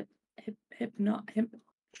amateur hypnotist.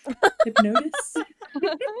 Hypnotist?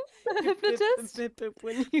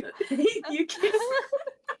 When you You can't.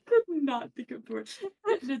 I could not think of the word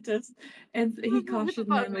hypnotist, and he cautioned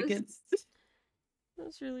them Hippopotamus. against.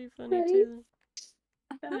 That's really funny Right. too.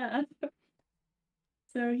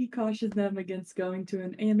 So he cautioned them against going to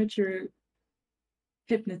an amateur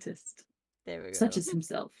hypnotist, There we such go. as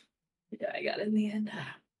himself. Yeah, I got it in the end.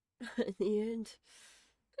 In the end.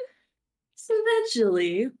 So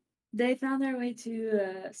eventually, they found their way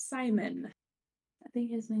to Simon. I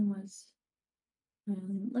think his name was.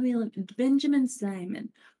 Let me look. Benjamin Simon.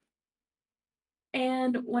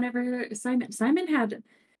 And whenever Simon had,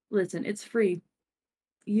 listen, it's free.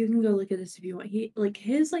 You can go look at this if you want. He like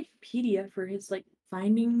his like PDF for his like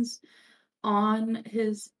findings on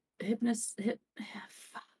his hypnosis session.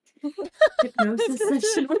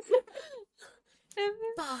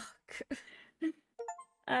 Fuck.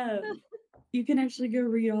 um, you can actually go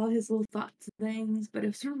read all his little thoughts and things, but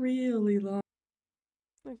it's really long.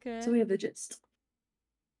 So Okay. we have the gist.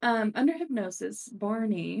 Under hypnosis,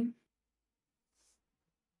 Barney.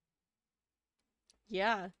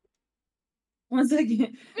 Yeah. One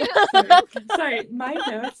second. Sorry. Sorry, my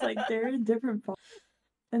notes like they're in different fonts.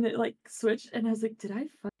 And it like switched and I was like, did I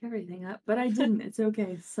fuck everything up? But I didn't. It's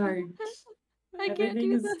okay. Sorry. I can't Everything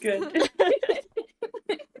do is good. this.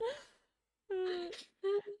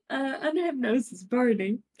 Under hypnosis,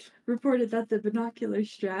 Barney reported that the binocular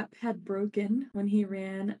strap had broken when he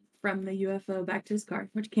ran from the UFO back to his car,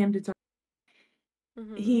 which Cam did talk.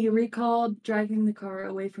 Mm-hmm. He recalled driving the car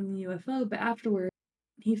away from the UFO, but afterward,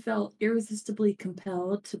 he felt irresistibly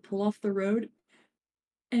compelled to pull off the road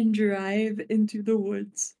and drive into the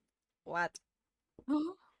woods. What?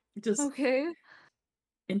 Just Okay.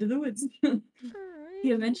 into the woods. He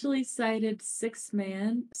Alright. eventually sighted six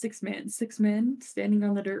men standing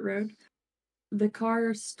on the dirt road. The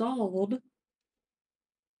car stalled,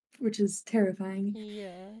 which is terrifying,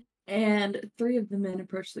 Yeah. and three of the men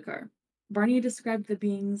approached the car. Barney described the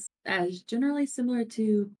beings as generally similar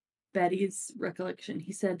to Betty's recollection.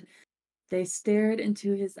 He said they stared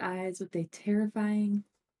into his eyes with a terrifying,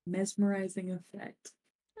 mesmerizing effect.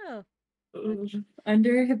 Oh.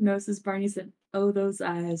 Under hypnosis, Barney said, "Oh, those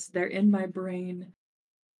eyes, they're in my brain,"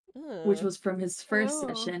 which Ugh. was from his first Oh.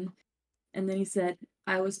 session. And then he said,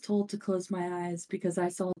 "I was told to close my eyes because I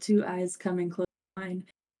saw two eyes coming close to mine,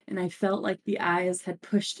 and I felt like the eyes had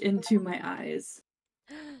pushed into my eyes,"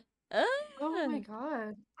 Oh Ah. my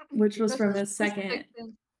god. which was That's from just his really second.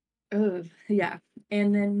 sickening. Yeah.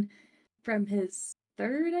 And then from his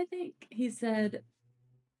third, I think, he said,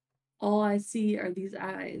 "All I see are these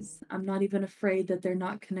eyes. I'm not even afraid that they're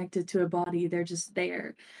not connected to a body. They're just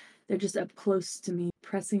there. They're just up close to me,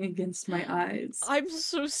 pressing against my eyes." I'm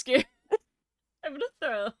so scared. I'm gonna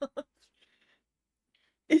throw up.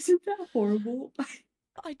 Isn't that horrible?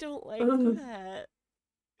 I don't like Ugh. that.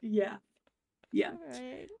 Yeah. Yeah.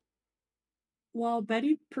 Alright. While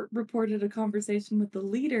Betty reported a conversation with the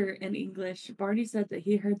leader in English, Barney said that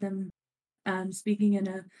he heard them speaking in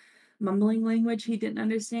a mumbling language he didn't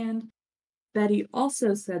understand. Betty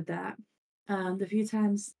also said that the few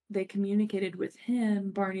times they communicated with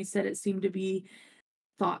him, Barney said it seemed to be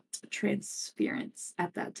thought transference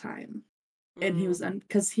at that time. And he Mm. was,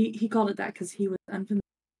 because he called it that because he was unfamiliar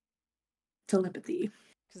telepathy.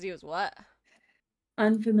 Cause he was what?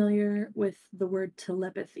 Unfamiliar with the word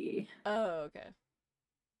telepathy. Oh, okay.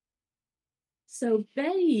 So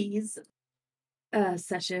Betty's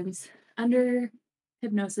sessions under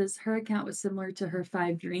hypnosis, her account was similar to her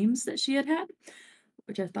 5 dreams that she had had,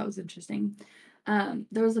 which I thought was interesting.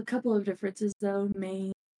 There was a couple of differences though.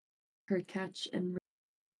 Main her catch and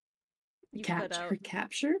You cut catch out. her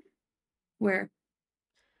capture, where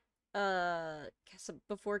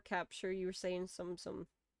Before capture, you were saying some.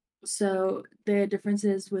 so the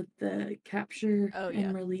differences with the capture Oh and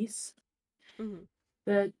yeah. release. Mm-hmm.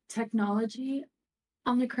 The technology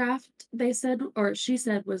on the craft, they said, or she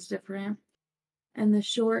said, was different, and the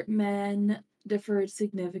short men differed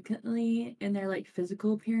significantly in their like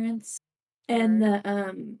physical appearance And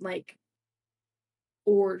the like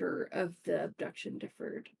order of the abduction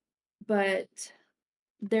differed. But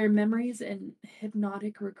their memories and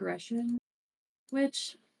hypnotic regression,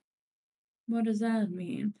 which what does that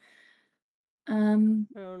mean? I don't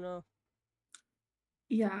know.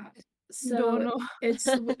 Yeah. Don't So know. it's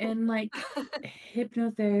in like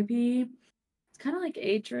hypnotherapy. It's kind of like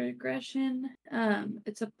age regression.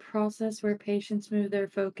 It's a process where patients move their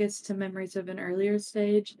focus to memories of an earlier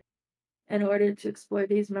stage in order to explore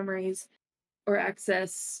these memories or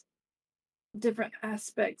access different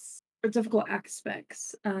aspects or difficult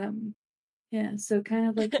aspects. Yeah, so kind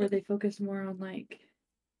of like where they focus more on like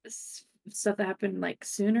stuff that happened like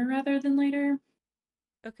sooner rather than later.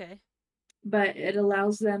 Okay. But it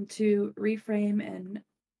allows them to reframe and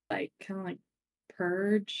like kind of like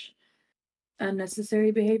purge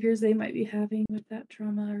unnecessary behaviors they might be having with that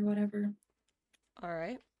trauma or whatever. All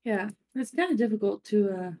right. Yeah, it's kind of difficult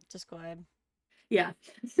to describe. Yeah.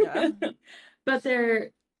 Yeah. But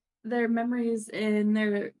their memories and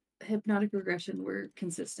their hypnotic regression were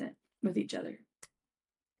consistent with each other.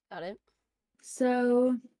 Got it.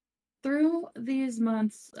 So through these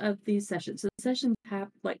months of these sessions, so the sessions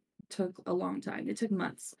took a long time. It took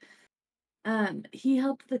months. He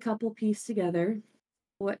helped the couple piece together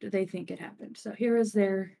what do they think had happened. So here is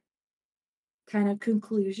their kind of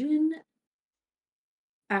conclusion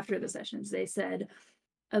after the sessions. They said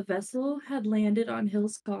a vessel had landed on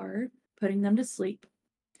Hill's car, putting them to sleep.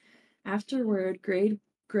 Afterward, gray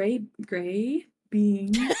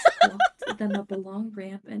beings walked them up a long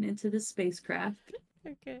ramp and into the spacecraft.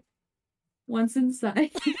 Okay. Once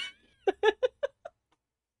inside,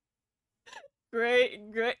 Great.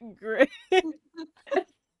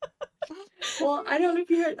 well, I don't know if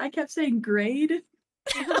you heard, I kept saying grade.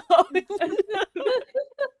 Oh,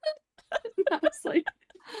 I was like,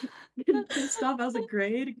 pissed off. I was like,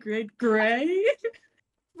 grade, gray.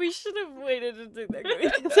 we should have waited to do that going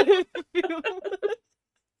into a few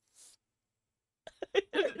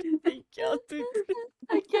Thank y'all, dude.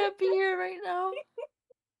 I can't be here right now.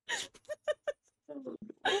 Okay.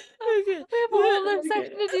 We have a whole other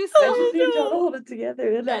section to do I so. just need y'all to no. hold it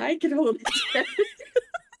together, and I can hold it together.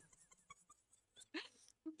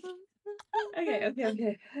 Okay.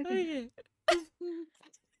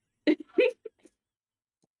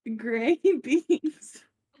 Gray beings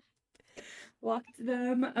walked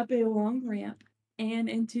them up a long ramp and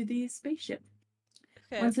into the spaceship.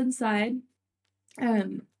 Okay. Once inside,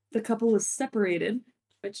 the couple was separated,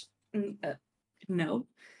 which no.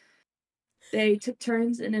 They took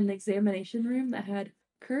turns in an examination room that had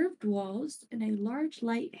curved walls and a large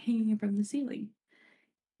light hanging from the ceiling.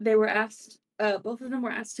 They were asked, both of them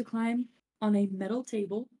were asked to climb on a metal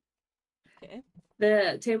table. Okay.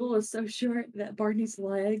 The table was so short that Barney's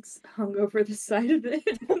legs hung over the side of it.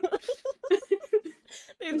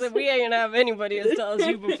 They said we ain't have anybody as tall as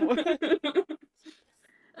you before.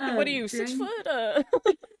 What are you, 6 foot?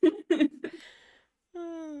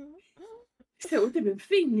 So what they've been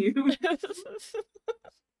feeding you.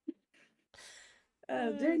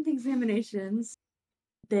 During the examinations,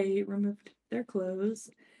 they removed their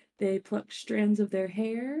clothes. They plucked strands of their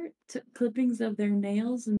hair, took clippings of their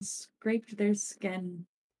nails, and scraped their skin.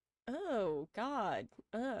 Oh, God.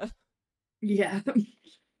 Yeah.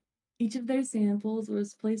 Each of their samples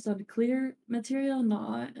was placed on a clear material,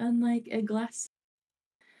 not unlike a glass.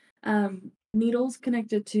 Needles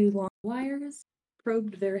connected to long wires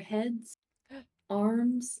probed their heads,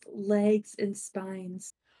 arms, legs, and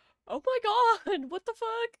spines. Oh my God. What the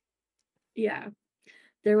fuck? Yeah.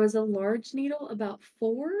 There was a large needle about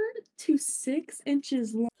 4 to 6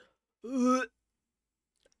 inches long,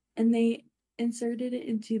 and they inserted it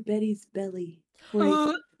into Betty's belly for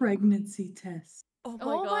a pregnancy test. Oh my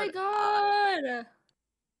Oh my God. god!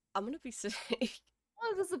 I'm gonna be sick.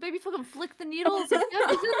 What is this? The baby fucking flick the needles? Yep,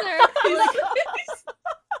 he's in there.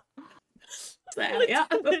 Yeah.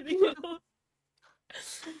 Oh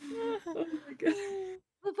Oh my god.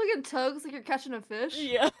 The fucking tugs like you're catching a fish.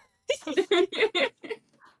 Yeah. Oh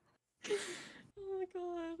my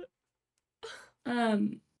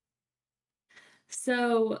God.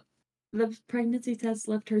 So the pregnancy test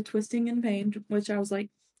left her twisting in pain, which I was like,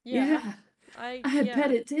 yeah, I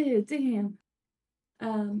bet it did. Damn.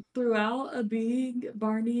 Throughout, a being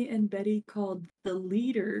Barney and Betty called the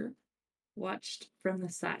leader watched from the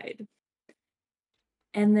side.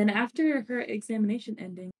 And then after her examination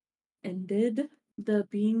ended, the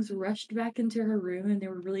beings rushed back into her room and they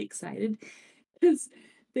were really excited because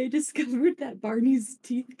they discovered that Barney's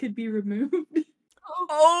teeth could be removed.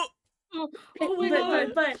 Oh. Oh my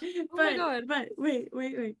god. But wait.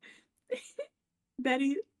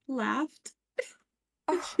 Betty laughed.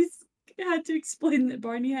 had to explain that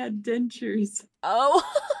Barney had dentures. Oh.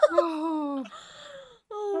 Oh.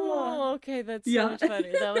 Oh, okay, that's so Yeah. much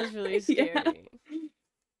funny. That was really Yeah. scary.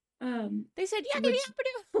 They said, Which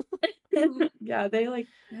yeah. yeah, they like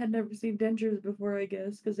had never seen dentures before, I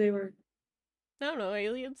guess, because they were I don't know,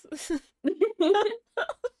 aliens.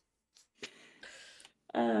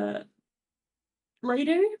 uh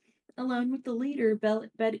later, alone with the leader,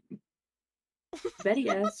 Betty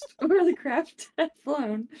asked where the craft had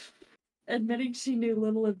flown, admitting she knew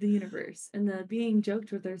little of the universe, and the being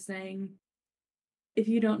joked with her, saying, "If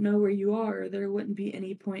you don't know where you are, there wouldn't be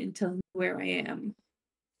any point in telling me where I am."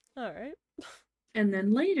 All right. And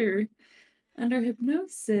then later, under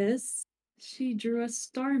hypnosis, she drew a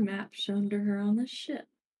star map shown to her on the ship.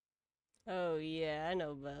 Oh, yeah, I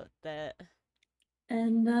know about that.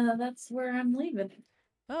 And that's where I'm leaving.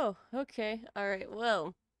 Oh, okay. All right.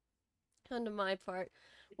 Well, on to my part.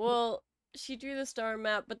 Well, she drew the star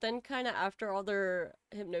map, but then kind of after all their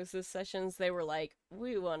hypnosis sessions, they were like,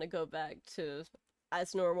 we want to go back to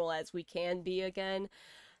as normal as we can be again.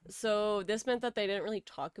 So this meant that they didn't really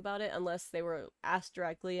talk about it unless they were asked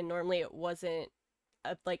directly, and normally it wasn't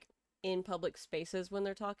like in public spaces when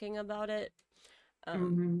they're talking about it.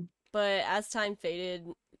 Um, Mm-hmm. but as time faded,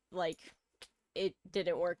 like it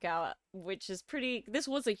didn't work out, which is pretty. This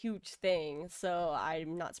was a huge thing, so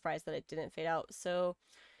I'm not surprised that it didn't fade out. So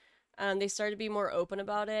they started to be more open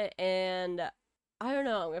about it, and I don't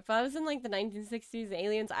know. If I was in like the 1960s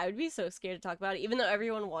aliens, I would be so scared to talk about it, even though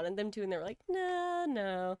everyone wanted them to, and they were like, no,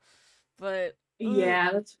 no. But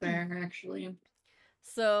Yeah, that's fair, actually.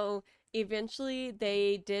 so eventually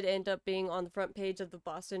they did end up being on the front page of the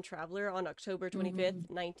Boston Traveler on October 25th,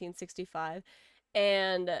 Mm-hmm. 1965.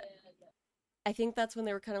 And I think that's when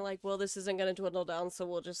they were kind of like, well, this isn't going to dwindle down, so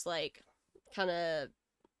we'll just like kind of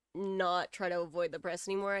not try to avoid the press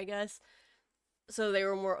anymore, I guess. So they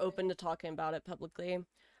were more open to talking about it publicly.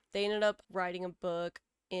 They ended up writing a book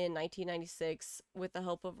in 1996 with the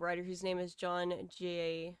help of a writer whose name is John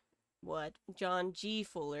G.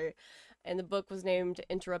 Fuller, and the book was named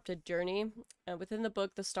Interrupted Journey. Within the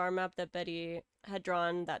book, the star map that Betty had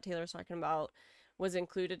drawn that Taylor's talking about was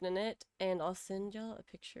included in it, and I'll send y'all a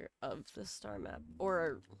picture of the star map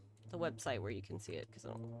or the website where you can see it because I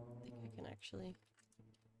don't think I can actually.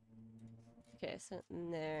 Okay, I sent it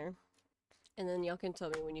in there, and then y'all can tell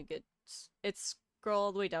me when you get. It's scroll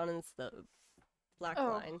all the way down and it's the black Oh,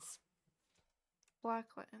 lines. black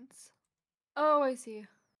lines. Oh, I see.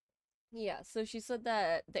 Yeah, so she said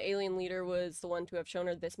that the alien leader was the one to have shown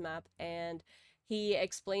her this map, and he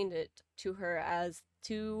explained it to her as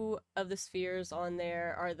two of the spheres on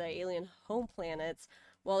there are the alien home planets,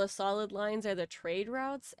 while the solid lines are the trade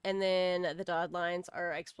routes, and then the dotted lines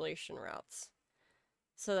are exploration routes.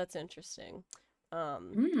 So that's interesting.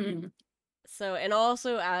 Um, Mm. so, and I'll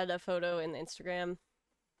also add a photo in the Instagram.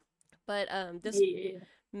 But this Yeah.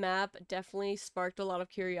 map definitely sparked a lot of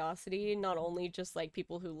curiosity, not only just like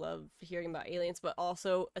people who love hearing about aliens, but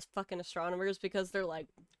also as fucking astronomers because they're like,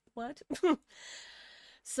 what?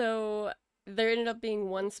 So there ended up being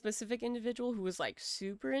one specific individual who was like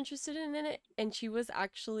super interested in it, and she was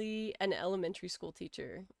actually an elementary school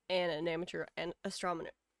teacher and an amateur and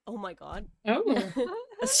astronomer. Oh my god. Oh.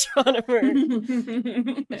 Astronomer.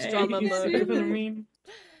 Hey, you see what I Astronomer. mean?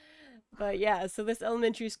 But yeah, so this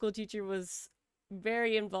elementary school teacher was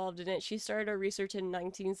very involved in it. She started her research in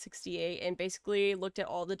 1968 and basically looked at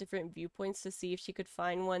all the different viewpoints to see if she could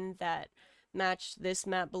find one that matched this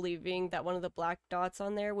map, believing that one of the black dots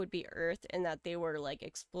on there would be Earth and that they were like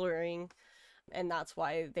exploring, and that's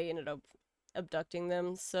why they ended up abducting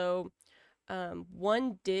them. So,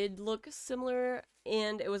 one did look similar,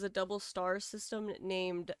 and it was a double star system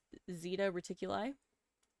named Zeta Reticuli,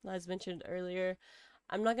 as mentioned earlier.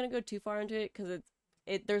 I'm not gonna go too far into it because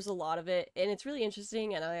there's a lot of it and it's really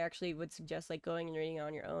interesting, and I actually would suggest like going and reading it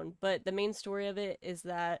on your own. But the main story of it is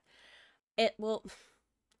that it well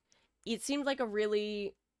it seemed like a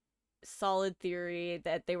really solid theory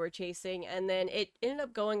that they were chasing, and then it ended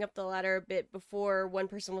up going up the ladder a bit before one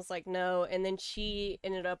person was like no, and then she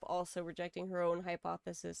ended up also rejecting her own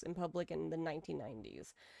hypothesis in public in the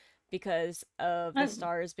 1990s because of the Oh.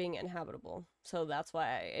 stars being inhabitable. So that's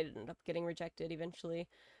why it ended up getting rejected eventually.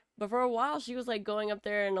 But for a while, she was like going up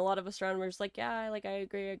there, and a lot of astronomers like, yeah, like I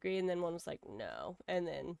agree. And then one was like, no. And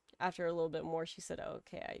then after a little bit more, she said, oh,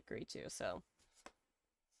 okay, I agree too. So,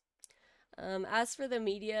 as for the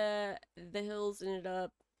media, the Hills ended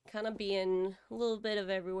up kind of being a little bit of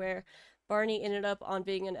everywhere. Barney ended up on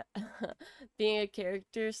being an being a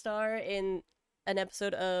character star in an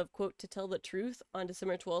episode of quote To Tell the Truth on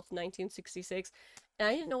December 12th, 1966. And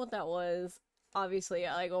I didn't know what that was. obviously,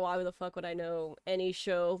 like, why the fuck would I know any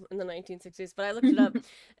show in the 1960s? But I looked it up,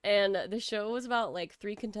 and the show was about like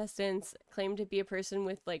three contestants claimed to be a person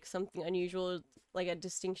with like something unusual, like a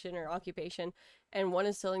distinction or occupation, and one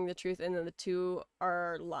is telling the truth, and then the two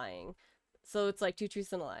are lying. So it's like two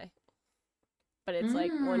truths and a lie, but it's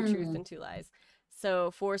like one truth Mm. and two lies.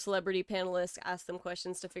 So four celebrity panelists asked them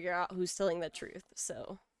questions to figure out who's telling the truth.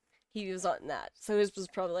 So he was on that. So his was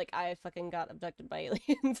probably like, I fucking got abducted by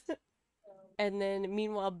aliens. And then,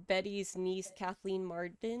 meanwhile, Betty's niece, Kathleen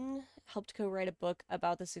Marden, helped co write a book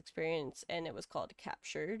about this experience, and it was called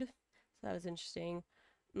Captured. So that was interesting.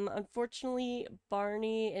 Unfortunately,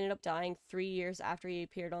 Barney ended up dying 3 years after he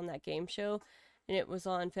appeared on that game show, and it was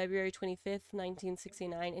on February 25th,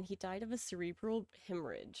 1969, and he died of a cerebral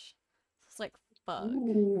hemorrhage. It's like, fuck.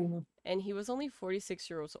 Ooh. And he was only 46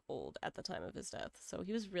 years old at the time of his death, so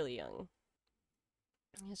he was really young.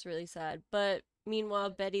 It's really sad. But meanwhile,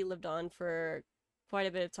 Betty lived on for quite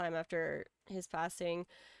a bit of time after his passing.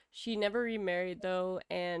 She never remarried though,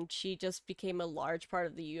 and she just became a large part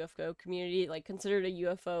of the UFO community, like considered a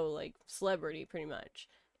UFO like celebrity pretty much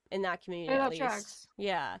in that community Hey, at that least. tracks.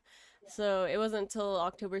 Yeah. So it wasn't until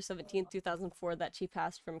October 17th, 2004 that she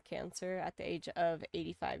passed from cancer at the age of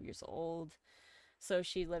 85 years old. So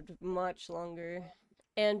she lived much longer.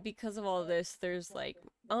 And because of all this, there's like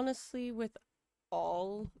honestly with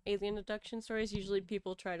all alien abduction stories, usually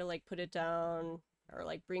people try to like put it down or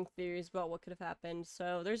like bring theories about what could have happened.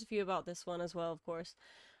 So there's a few about this one as well, of course.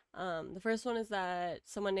 The first one is that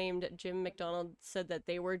someone named Jim McDonald said that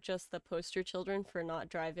they were just the poster children for not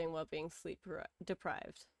driving while being sleep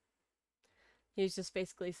deprived. He was just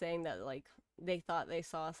basically saying that like they thought they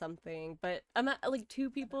saw something, but I'm like two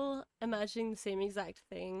people imagining the same exact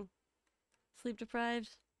thing, sleep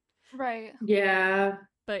deprived. Right. Yeah.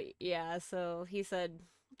 But yeah, so he said,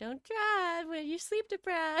 "Don't drive when you're sleep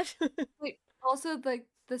deprived." Like also like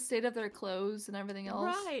the state of their clothes and everything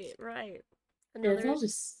else. Right, right. Yeah, it's Another, all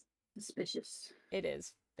just suspicious. it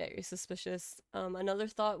is very suspicious. Another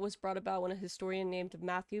thought was brought about when a historian named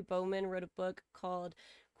Matthew Bowman wrote a book called,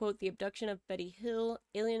 quote, The Abduction of Betty Hill,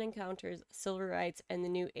 Alien Encounters, Civil Rights, and the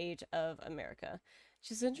New Age of America. It's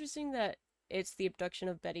just interesting that it's the abduction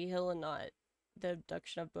of Betty Hill and not the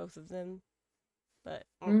abduction of both of them. But,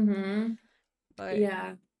 Mm-hmm. but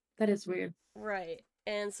Yeah, that is weird. right.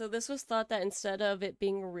 And so this was thought that instead of it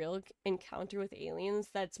being a real encounter with aliens,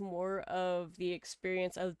 that's more of the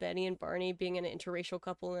experience of Betty and Barney being an interracial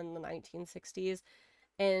couple in the 1960s,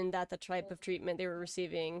 and that the type of treatment they were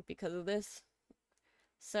receiving because of this.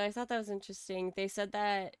 So I thought that was interesting. They said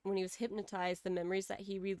that when he was hypnotized, the memories that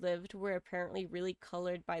he relived were apparently really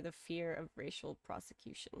colored by the fear of racial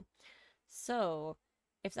prosecution. So,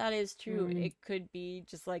 if that is true, Mm, it could be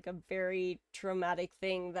just like a very traumatic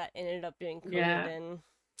thing that ended up being coded yeah. in.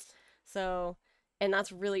 So, and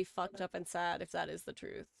that's really fucked up and sad if that is the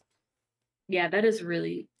truth. Yeah, that is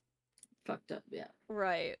really fucked up. Yeah.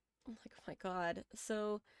 Right. I'm like, oh my god.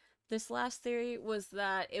 So, this last theory was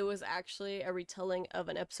that it was actually a retelling of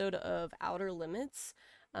an episode of Outer Limits.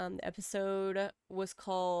 The episode was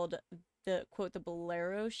called the quote the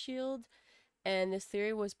Bolero Shield, and this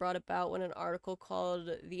theory was brought about when an article called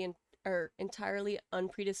Entirely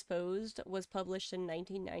Unpredisposed was published in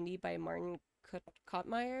 1990 by Martin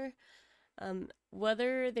Kottmeyer.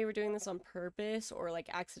 Whether they were doing this on purpose or like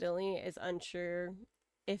accidentally is unsure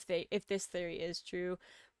if this theory is true,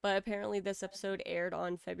 but apparently this episode aired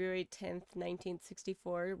on February 10th,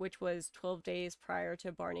 1964, which was 12 days prior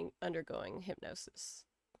to Barney undergoing hypnosis.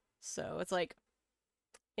 So it's like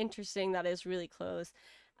interesting that is really close.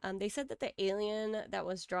 They said that the alien that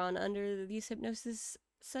was drawn under these hypnosis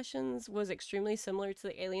sessions was extremely similar to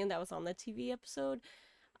the alien that was on the TV episode.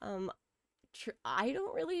 Um, I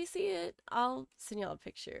don't really see it. I'll send y'all a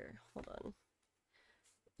picture. Hold on.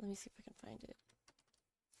 Let me see if I can find it.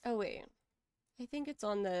 Oh, wait. I think it's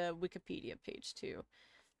on the Wikipedia page too.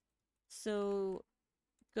 So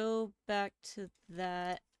go back to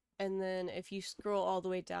that. And then if you scroll all the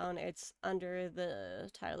way down, it's under the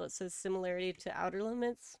title. It says similarity to Outer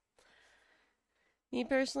Limits. Me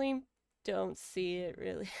personally, don't see it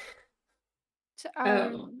really. To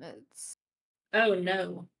outer Oh. limits. Oh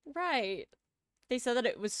no. Right. They said that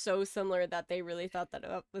it was so similar that they really thought that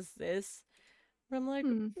it was this. I'm like,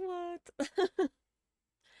 Hmm. what?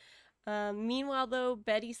 Meanwhile, though,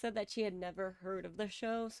 Betty said that she had never heard of the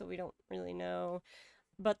show, so we don't really know.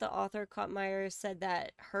 But the author Kottmeyer said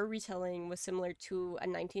that her retelling was similar to a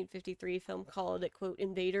 1953 film called, quote,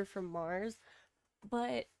 Invader from Mars.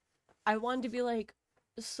 But I wanted to be like,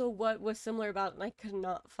 so what was similar about it? And I could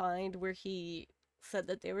not find where he said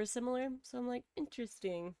that they were similar. So I'm like,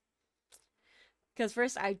 interesting. Because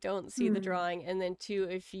first, I don't see the drawing, and then two,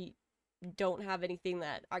 if you don't have anything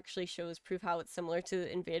that actually shows proof how it's similar to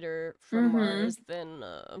the Invader from Mars, then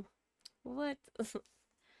what?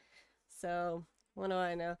 So, what do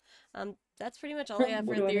I know? That's pretty much all I have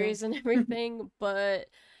What for do I know? theories and everything, but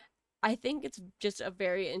I think it's just a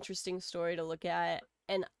very interesting story to look at.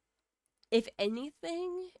 And if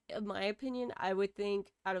anything, in my opinion, I would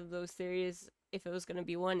think out of those theories, if it was going to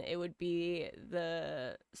be one, it would be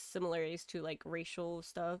the similarities to like racial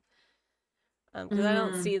stuff. Because I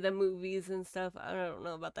don't see the movies and stuff. I don't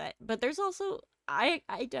know about that. But there's also, I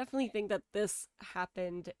definitely think that this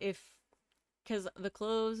happened if, because the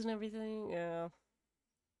clothes and everything, yeah.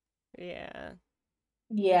 Yeah.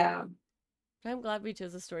 Yeah. I'm glad we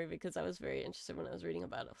chose the story because I was very interested when I was reading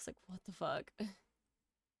about it. I was like, what the fuck?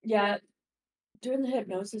 Yeah. During the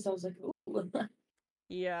hypnosis, I was like, ooh.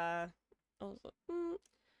 Yeah. I was like,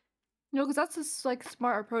 No, because that's a like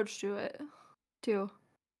smart approach to it, too.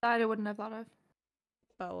 That I wouldn't have thought of.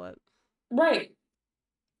 about what? Right.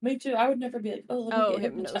 Me too. I would never be like, oh, let me Oh, get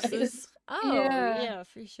hypnotized. hypnosis. Oh, Yeah. yeah,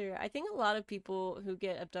 for sure. I think a lot of people who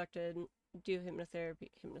get abducted do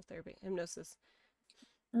hypnosis,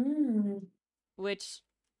 Mm, which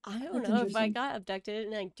I don't that's know if I interesting. got abducted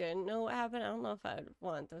and I didn't know what happened. I don't know if I'd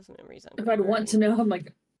want those memories If I'd want to uncovered. know, I'm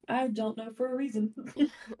like, I don't know for a reason.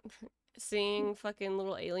 Seeing fucking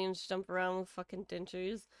little aliens jump around with fucking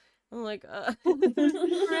dentures. I'm like, Around.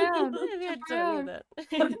 maybe I Jump don't need around. that.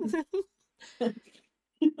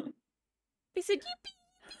 They said,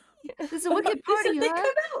 This is a wicked They said party, they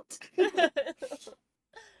huh? come out.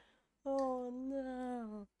 oh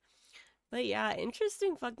no. But yeah,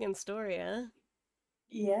 interesting fucking story, huh? Oh,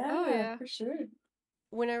 Yeah, yeah. for sure.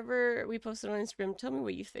 Whenever we post it on Instagram, tell me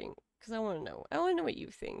what you think. Because I want to know. I want to know what you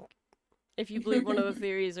think. If you believe one of the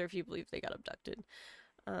theories or if you believe they got abducted.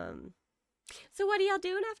 Um, so what are y'all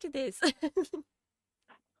doing after this?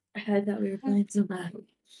 I thought we were playing some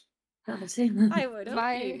I would hope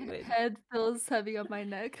My you would. head feels heavy on my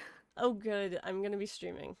neck. Oh, good. I'm going to be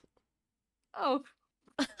streaming. Oh,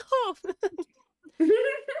 Oh,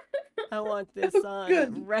 I want this Oh, on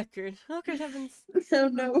good. record. Oh, good heavens. Oh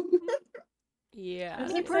no. Yeah. I'm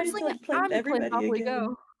so me excited to personally, like play with I'm playing everybody Monopoly again.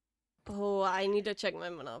 Go. Oh, I need to check my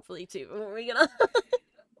Monopoly too. Are we gonna?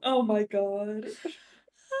 Oh my god.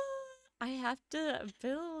 I have to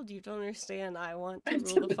build. You don't understand. I want I to have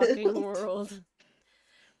rule to the fucking build. world.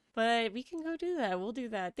 But we can go do that. We'll do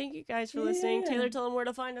that. Thank you guys for listening. Yeah. Taylor, tell them where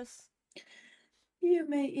to find us. You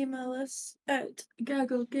may email us at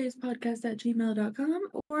gogglegazepodcast@gmail.com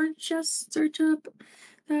or just search up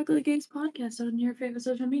Goggle Gaze Podcast on your favorite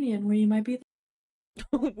social media and where you might be.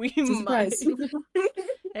 We It's a might. surprise.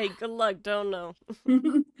 Hey, good luck. Don't know.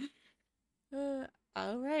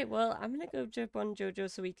 All right. Well, I'm gonna go jump on JoJo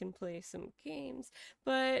so we can play some games.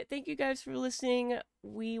 But thank you guys for listening.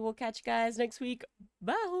 We will catch you guys next week.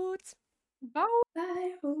 Bye. Bye.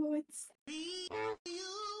 Bye, hoots.